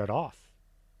abruptly shut off.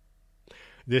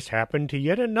 This happened to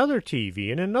yet another TV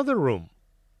in another room.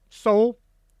 So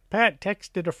Pat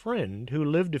texted a friend who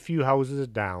lived a few houses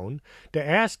down to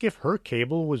ask if her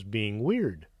cable was being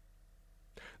weird.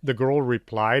 The girl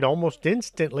replied almost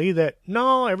instantly that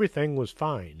no, everything was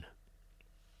fine.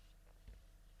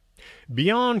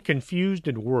 Beyond confused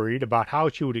and worried about how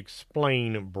she would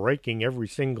explain breaking every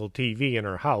single TV in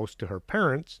her house to her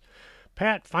parents,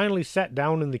 Pat finally sat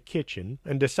down in the kitchen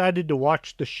and decided to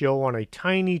watch the show on a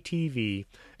tiny TV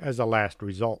as a last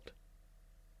result.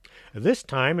 This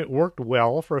time it worked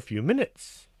well for a few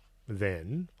minutes.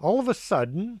 Then, all of a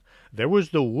sudden, there was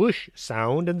the whoosh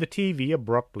sound and the TV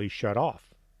abruptly shut off.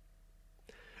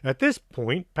 At this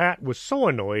point, Pat was so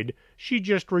annoyed she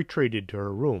just retreated to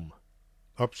her room,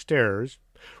 upstairs,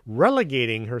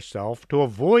 relegating herself to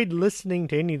avoid listening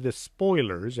to any of the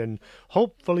spoilers and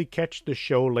hopefully catch the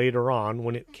show later on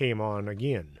when it came on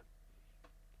again.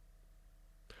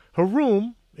 Her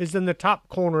room is in the top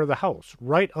corner of the house,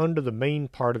 right under the main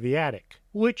part of the attic,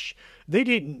 which they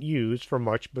didn't use for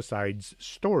much besides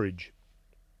storage.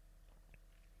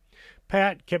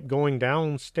 Pat kept going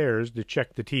downstairs to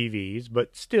check the TVs,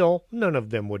 but still none of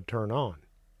them would turn on.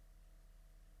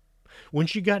 When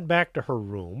she got back to her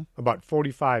room, about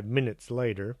 45 minutes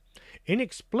later,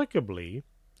 inexplicably,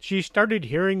 she started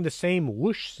hearing the same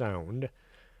whoosh sound.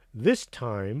 This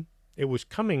time, it was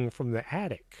coming from the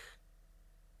attic.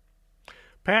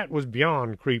 Pat was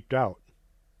beyond creeped out.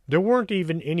 There weren't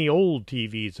even any old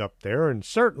TVs up there, and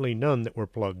certainly none that were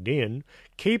plugged in,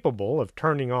 capable of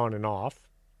turning on and off.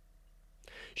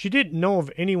 She didn't know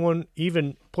of anyone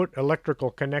even put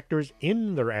electrical connectors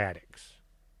in their attics.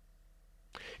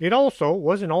 It also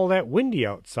wasn't all that windy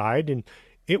outside, and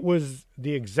it was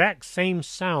the exact same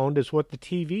sound as what the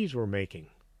TVs were making.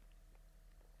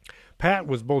 Pat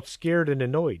was both scared and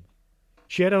annoyed.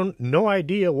 She had no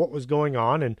idea what was going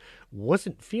on and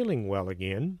wasn't feeling well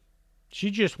again. She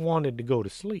just wanted to go to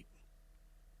sleep.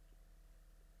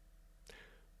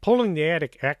 Pulling the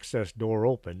attic access door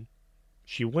open,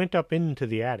 she went up into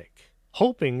the attic,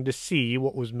 hoping to see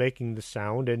what was making the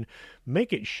sound and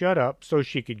make it shut up so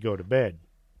she could go to bed.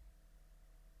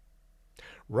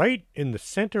 Right in the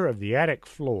center of the attic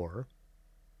floor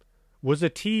was a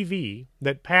TV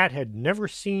that Pat had never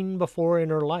seen before in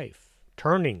her life,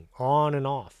 turning on and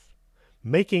off,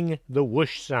 making the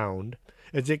whoosh sound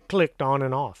as it clicked on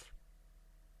and off.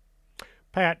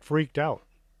 Pat freaked out.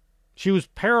 She was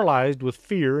paralyzed with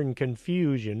fear and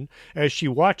confusion as she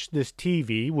watched this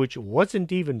TV, which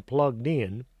wasn't even plugged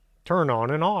in, turn on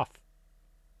and off.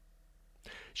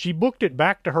 She booked it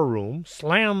back to her room,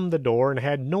 slammed the door, and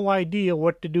had no idea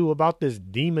what to do about this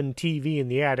demon TV in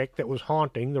the attic that was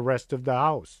haunting the rest of the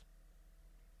house.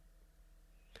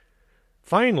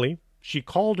 Finally, she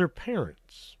called her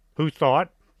parents, who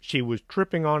thought she was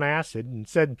tripping on acid and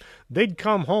said they'd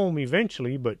come home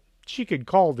eventually, but she could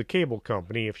call the cable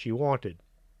company if she wanted.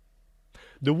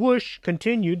 The whoosh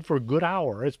continued for a good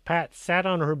hour as Pat sat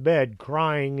on her bed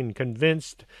crying and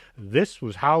convinced this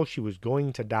was how she was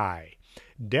going to die.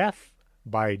 Death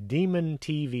by demon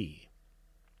TV.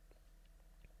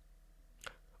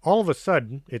 All of a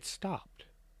sudden, it stopped.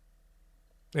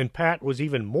 And Pat was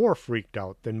even more freaked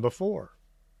out than before.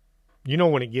 You know,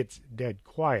 when it gets dead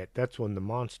quiet, that's when the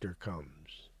monster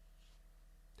comes.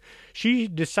 She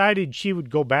decided she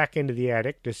would go back into the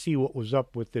attic to see what was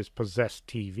up with this possessed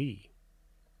TV.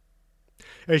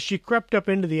 As she crept up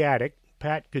into the attic,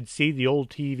 Pat could see the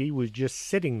old TV was just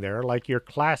sitting there like your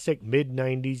classic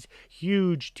mid-90s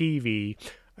huge TV,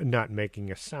 not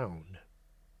making a sound.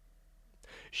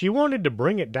 She wanted to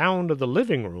bring it down to the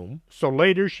living room so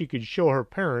later she could show her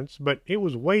parents, but it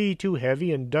was way too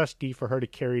heavy and dusty for her to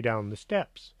carry down the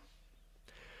steps.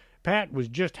 Pat was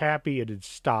just happy it had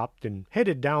stopped and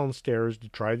headed downstairs to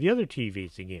try the other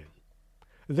TVs again.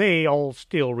 They all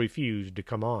still refused to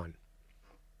come on.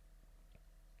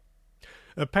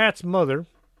 Pat's mother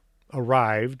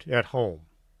arrived at home.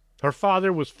 Her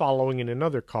father was following in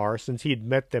another car since he had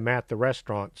met them at the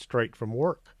restaurant straight from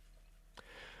work.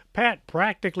 Pat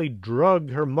practically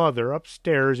dragged her mother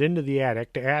upstairs into the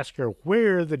attic to ask her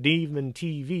where the demon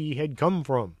TV had come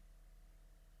from.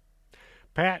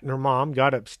 Pat and her mom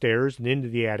got upstairs and into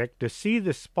the attic to see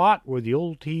the spot where the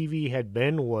old TV had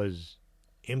been was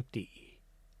empty.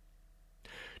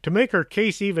 To make her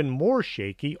case even more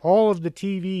shaky, all of the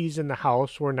TVs in the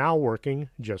house were now working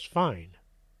just fine.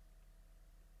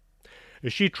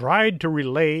 She tried to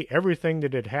relay everything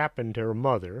that had happened to her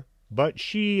mother, but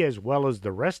she, as well as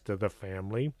the rest of the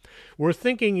family, were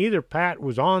thinking either Pat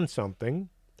was on something,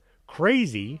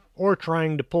 crazy, or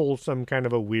trying to pull some kind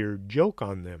of a weird joke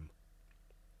on them.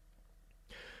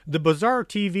 The bizarre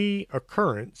TV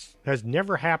occurrence has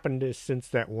never happened since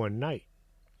that one night.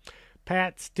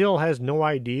 Pat still has no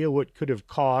idea what could have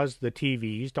caused the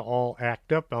TVs to all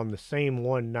act up on the same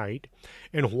one night,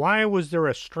 and why was there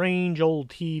a strange old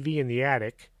TV in the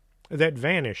attic that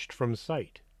vanished from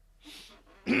sight.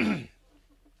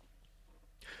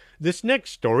 This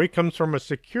next story comes from a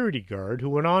security guard who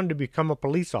went on to become a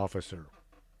police officer.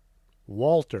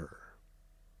 Walter.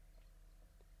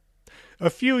 A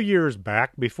few years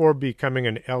back, before becoming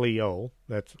an LEO,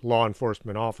 that's law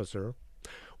enforcement officer,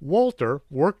 Walter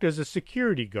worked as a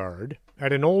security guard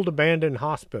at an old abandoned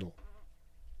hospital.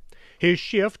 His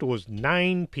shift was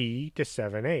 9P to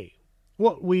 7A,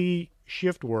 what we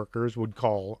shift workers would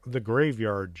call the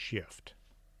graveyard shift.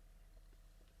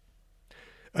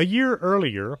 A year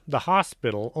earlier, the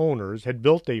hospital owners had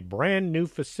built a brand new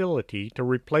facility to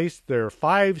replace their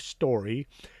 5-story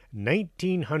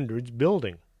 1900s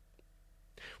building.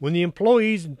 When the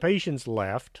employees and patients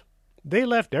left, they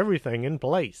left everything in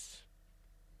place.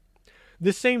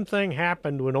 The same thing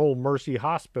happened when Old Mercy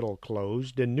Hospital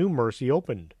closed and New Mercy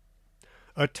opened.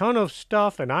 A ton of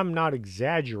stuff, and I'm not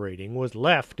exaggerating, was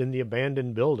left in the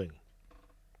abandoned building.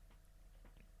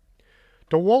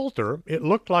 To Walter, it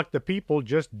looked like the people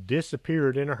just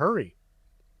disappeared in a hurry.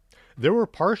 There were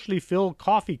partially filled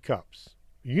coffee cups,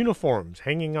 uniforms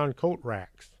hanging on coat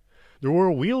racks. There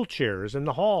were wheelchairs in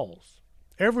the halls.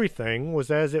 Everything was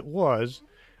as it was,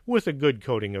 with a good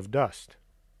coating of dust.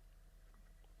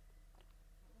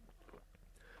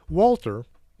 Walter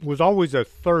was always a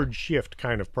third shift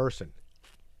kind of person.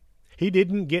 He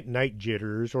didn't get night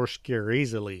jitters or scare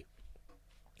easily.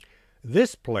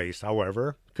 This place,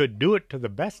 however, could do it to the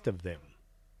best of them.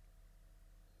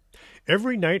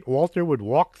 Every night Walter would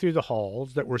walk through the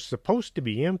halls that were supposed to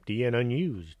be empty and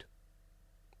unused.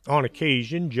 On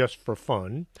occasion, just for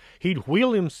fun, he'd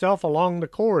wheel himself along the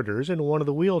corridors in one of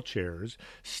the wheelchairs,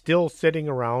 still sitting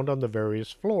around on the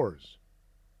various floors.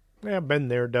 Been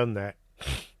there, done that.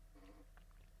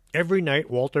 Every night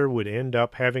Walter would end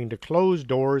up having to close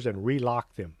doors and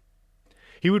relock them.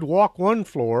 He would walk one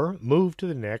floor, move to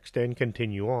the next, and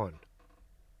continue on.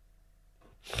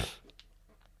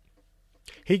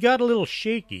 He got a little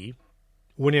shaky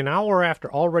when, an hour after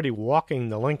already walking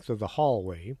the length of the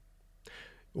hallway,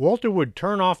 Walter would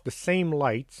turn off the same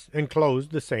lights and close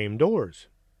the same doors.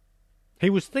 He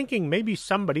was thinking maybe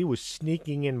somebody was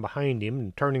sneaking in behind him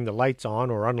and turning the lights on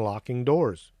or unlocking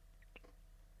doors.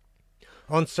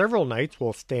 On several nights,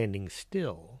 while standing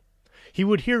still, he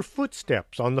would hear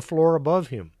footsteps on the floor above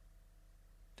him.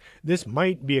 This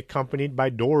might be accompanied by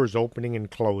doors opening and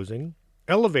closing,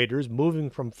 elevators moving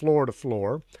from floor to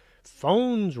floor,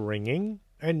 phones ringing,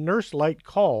 and nurse light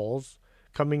calls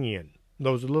coming in,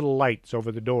 those little lights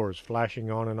over the doors flashing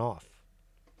on and off.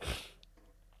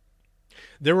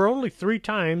 There were only 3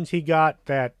 times he got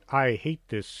that "I hate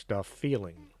this stuff"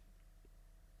 feeling.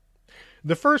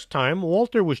 The first time,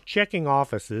 Walter was checking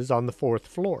offices on the 4th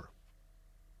floor.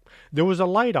 There was a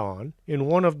light on in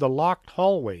one of the locked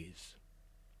hallways.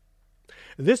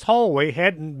 This hallway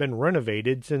hadn't been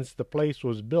renovated since the place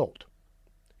was built,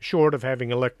 short of having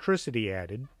electricity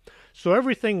added, so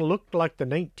everything looked like the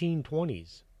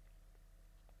 1920s.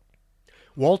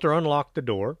 Walter unlocked the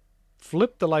door,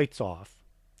 flipped the lights off,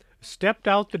 stepped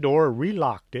out the door,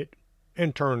 relocked it,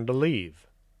 and turned to leave.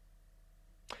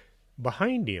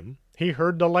 Behind him, he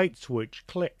heard the light switch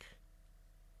click.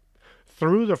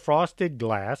 Through the frosted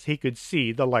glass, he could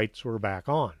see the lights were back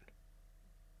on.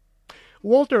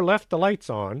 Walter left the lights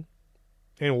on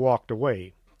and walked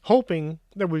away, hoping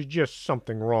there was just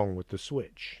something wrong with the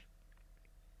switch.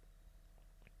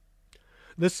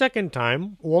 The second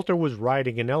time, Walter was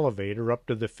riding an elevator up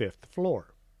to the 5th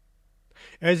floor.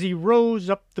 As he rose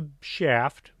up the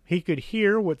shaft, he could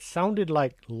hear what sounded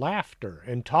like laughter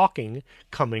and talking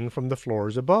coming from the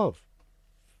floors above.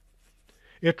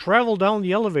 It traveled down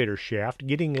the elevator shaft,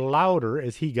 getting louder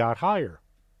as he got higher.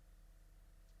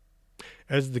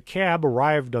 As the cab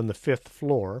arrived on the 5th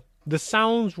floor, the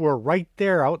sounds were right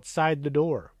there outside the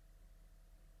door.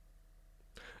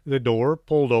 The door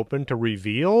pulled open to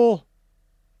reveal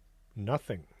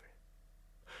nothing.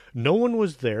 No one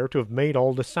was there to have made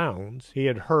all the sounds he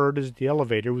had heard as the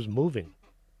elevator was moving.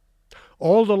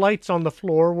 All the lights on the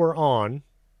floor were on.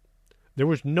 There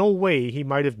was no way he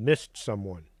might have missed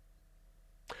someone.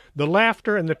 The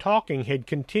laughter and the talking had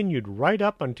continued right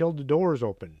up until the doors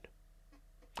opened.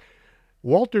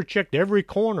 Walter checked every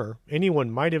corner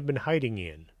anyone might have been hiding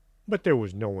in, but there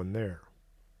was no one there.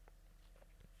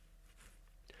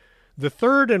 The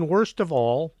third and worst of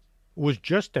all was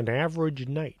just an average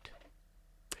night.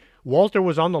 Walter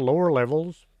was on the lower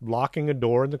levels, locking a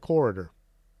door in the corridor.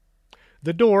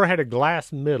 The door had a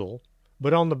glass middle,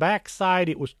 but on the back side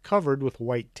it was covered with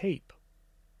white tape.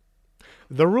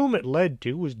 The room it led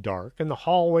to was dark, and the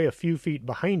hallway a few feet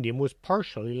behind him was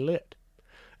partially lit.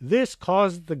 This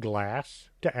caused the glass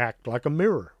to act like a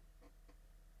mirror.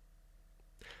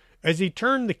 As he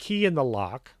turned the key in the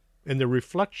lock, in the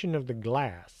reflection of the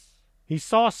glass, he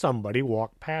saw somebody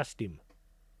walk past him.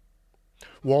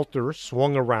 Walter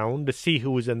swung around to see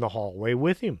who was in the hallway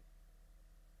with him.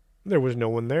 There was no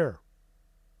one there.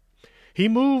 He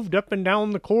moved up and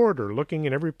down the corridor, looking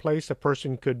in every place a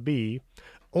person could be,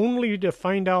 only to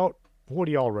find out what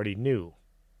he already knew.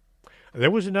 There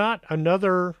was not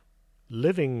another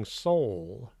living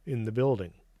soul in the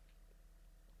building.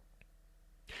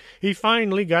 He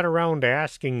finally got around to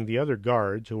asking the other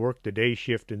guards who worked the day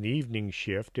shift and the evening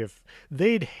shift if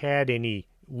they'd had any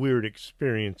weird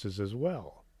experiences as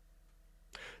well.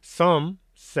 Some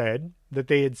said that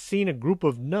they had seen a group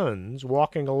of nuns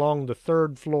walking along the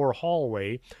 3rd floor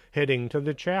hallway heading to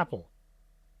the chapel.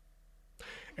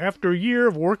 After a year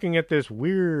of working at this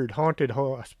weird haunted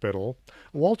hospital,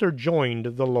 Walter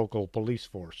joined the local police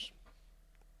force.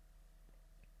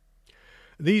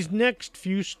 These next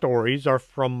few stories are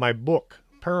from my book,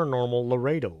 Paranormal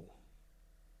Laredo.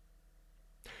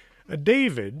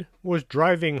 David was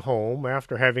driving home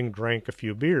after having drank a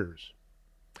few beers.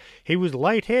 He was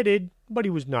lightheaded, but he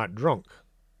was not drunk.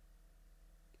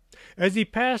 As he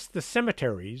passed the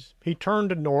cemeteries, he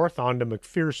turned north onto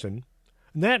McPherson,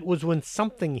 and that was when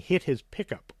something hit his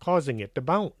pickup, causing it to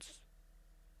bounce.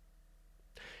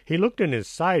 He looked in his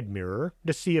side mirror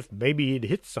to see if maybe he'd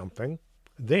hit something.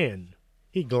 Then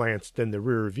he glanced in the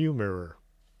rear-view mirror.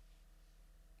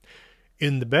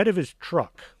 In the bed of his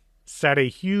truck sat a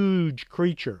huge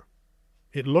creature.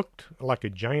 It looked like a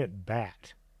giant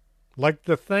bat, like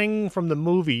the thing from the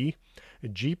movie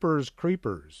Jeepers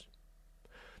Creepers.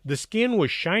 The skin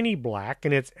was shiny black,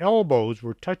 and its elbows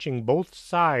were touching both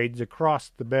sides across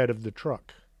the bed of the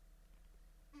truck.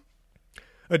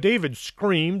 David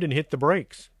screamed and hit the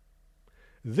brakes.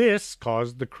 This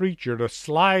caused the creature to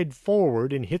slide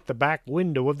forward and hit the back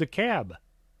window of the cab.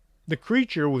 The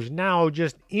creature was now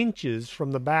just inches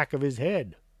from the back of his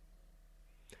head.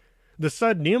 The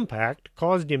sudden impact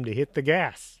caused him to hit the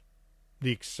gas.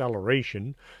 The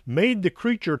acceleration made the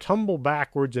creature tumble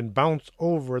backwards and bounce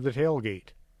over the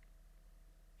tailgate.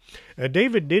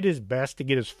 David did his best to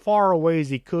get as far away as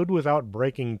he could without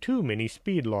breaking too many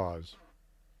speed laws.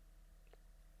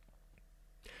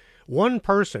 One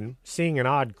person seeing an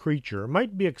odd creature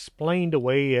might be explained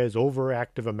away as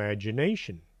overactive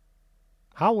imagination.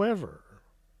 However,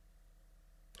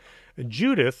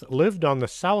 Judith lived on the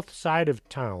south side of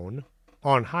town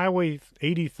on Highway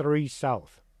 83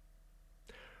 South.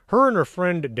 Her and her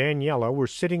friend Daniela were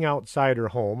sitting outside her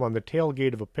home on the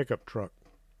tailgate of a pickup truck.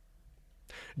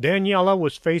 Daniela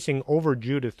was facing over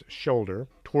Judith's shoulder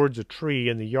towards a tree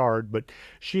in the yard, but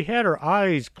she had her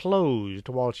eyes closed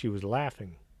while she was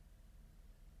laughing.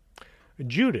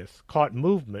 Judith caught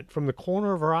movement from the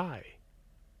corner of her eye.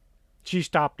 She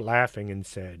stopped laughing and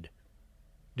said,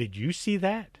 "Did you see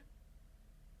that?"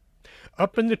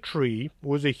 Up in the tree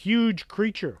was a huge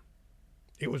creature.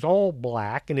 It was all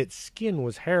black, and its skin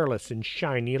was hairless and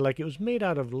shiny like it was made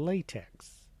out of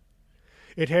latex.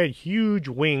 It had huge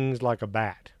wings like a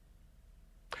bat.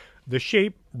 The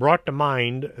shape brought to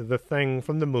mind the thing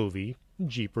from the movie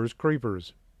Jeepers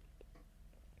Creepers.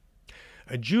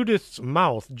 Judith's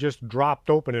mouth just dropped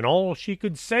open, and all she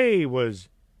could say was,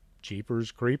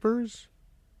 "Jeepers Creepers?"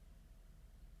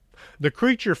 The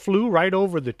creature flew right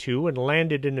over the two and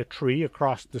landed in a tree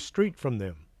across the street from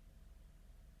them.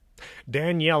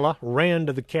 Daniela ran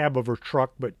to the cab of her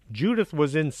truck, but Judith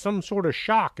was in some sort of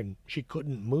shock and she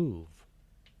couldn't move.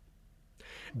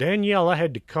 Daniela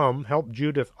had to come help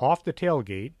Judith off the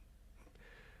tailgate.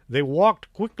 They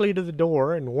walked quickly to the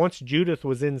door, and once Judith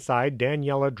was inside,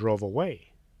 Daniela drove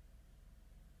away.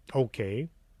 Okay,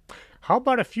 how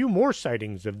about a few more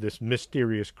sightings of this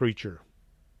mysterious creature?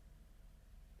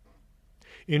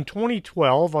 In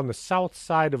 2012, on the south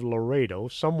side of Laredo,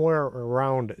 somewhere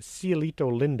around Cielito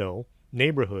Lindo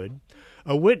neighborhood,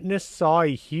 a witness saw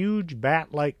a huge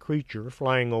bat-like creature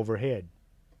flying overhead.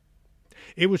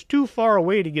 It was too far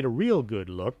away to get a real good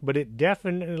look, but it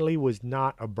definitely was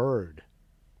not a bird.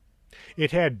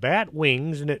 It had bat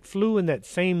wings, and it flew in that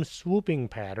same swooping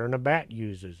pattern a bat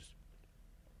uses.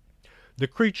 The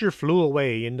creature flew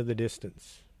away into the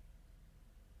distance.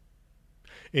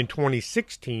 In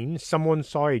 2016, someone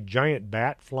saw a giant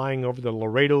bat flying over the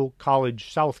Laredo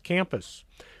College South Campus,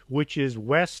 which is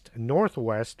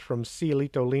west-northwest from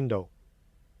Cielito Lindo.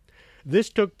 This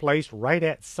took place right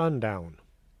at sundown.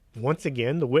 Once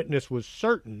again, the witness was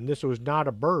certain this was not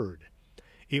a bird.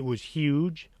 It was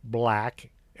huge, black,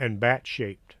 and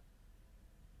bat-shaped.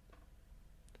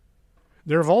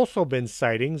 There have also been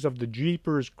sightings of the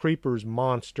Jeepers Creepers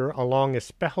monster along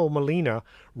Espejo Molina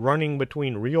running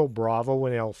between Rio Bravo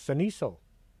and El Cenizo.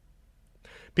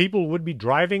 People would be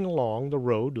driving along the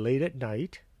road late at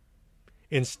night,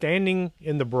 and standing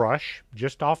in the brush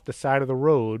just off the side of the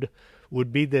road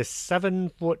would be this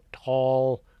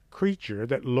 7-foot-tall creature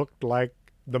that looked like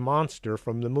the monster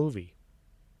from the movie.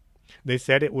 They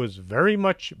said it was very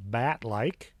much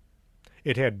bat-like.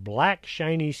 It had black,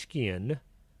 shiny skin,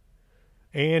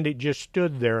 and it just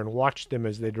stood there and watched them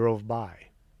as they drove by.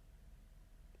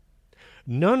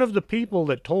 None of the people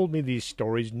that told me these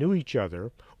stories knew each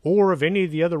other or of any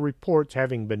of the other reports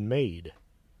having been made.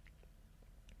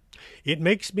 It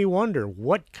makes me wonder,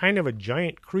 what kind of a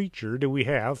giant creature do we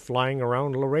have flying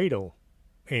around Laredo?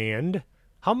 And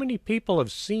how many people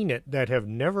have seen it that have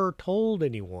never told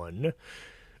anyone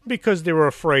because they were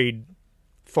afraid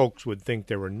folks would think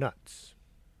they were nuts?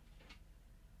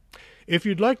 If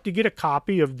you'd like to get a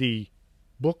copy of the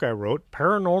book I wrote,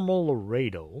 Paranormal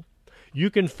Laredo, you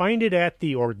can find it at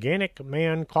the Organic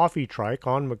Man Coffee Trike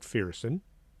on McPherson,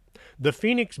 the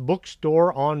Phoenix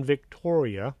Bookstore on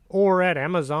Victoria, or at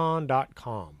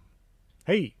Amazon.com.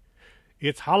 Hey,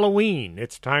 it's Halloween.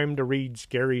 It's time to read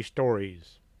scary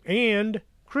stories. And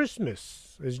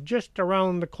Christmas is just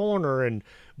around the corner, and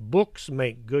books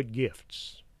make good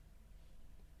gifts.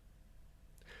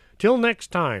 Till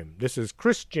next time, this is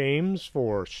Chris James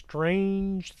for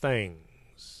Strange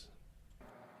Things.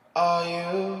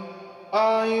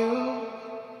 Are you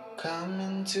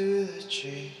coming to the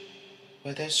tree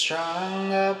where they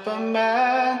strung up a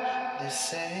man, they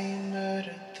say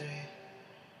murdered 3?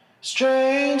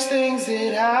 Strange things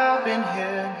that happen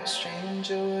here, how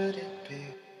stranger would it be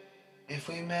if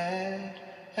we met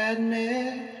at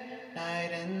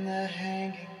midnight in the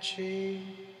hanging tree?